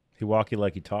 He walk you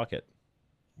like he talk it.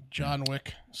 John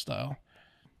Wick style.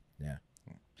 Yeah.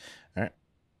 All right.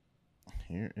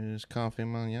 Here is coffee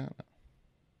manana.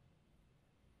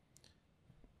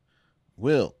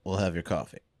 Will have your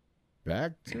coffee.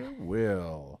 Back to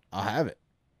Will. I'll have it.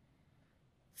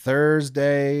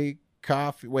 Thursday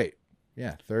coffee. Wait.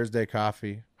 Yeah, Thursday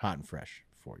coffee, hot and fresh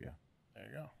for you. There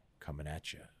you go. Coming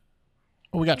at you.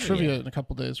 Oh, we got trivia in a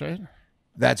couple days, right?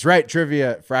 That's right.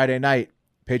 Trivia Friday night.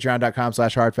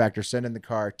 Patreon.com/Hard Factor. Send in the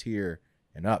car tier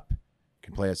and up. You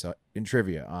can play us in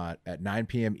trivia at 9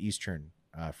 p.m. Eastern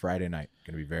Friday night.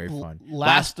 Going to be very fun.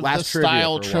 Last of the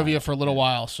style for a trivia while. for a little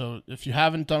while. So if you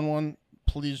haven't done one,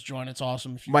 please join. It's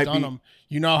awesome. If you've Might done be- them,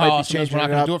 you know might how be awesome it is. We're not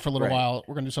changing it going up. to do it for a little Right. while.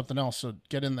 We're going to do something else. So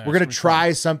get in there. We're It's going gonna to be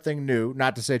try something new.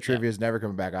 Not to say trivia is never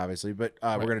coming back, obviously, but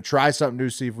we're going to try something new,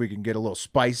 see if we can get a little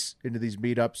spice into these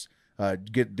meetups,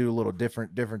 do a little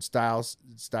different style,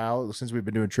 since we've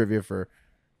been doing trivia for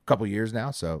a couple years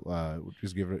now. So we'll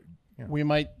just give it, fun. We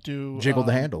might do jiggle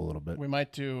the handle a little bit. We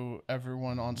might do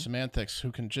everyone on semantics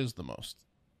who can jizz the most.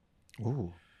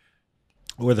 Ooh.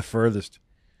 Or the furthest.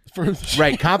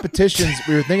 Right, competitions.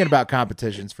 We were thinking about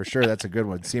competitions for sure. That's a good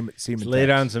one. Semen Lay text.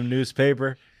 down some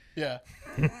newspaper. Yeah.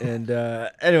 And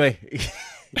anyway,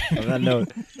 on that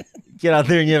note, get out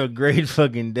there and you have a great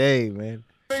fucking day, man.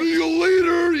 See you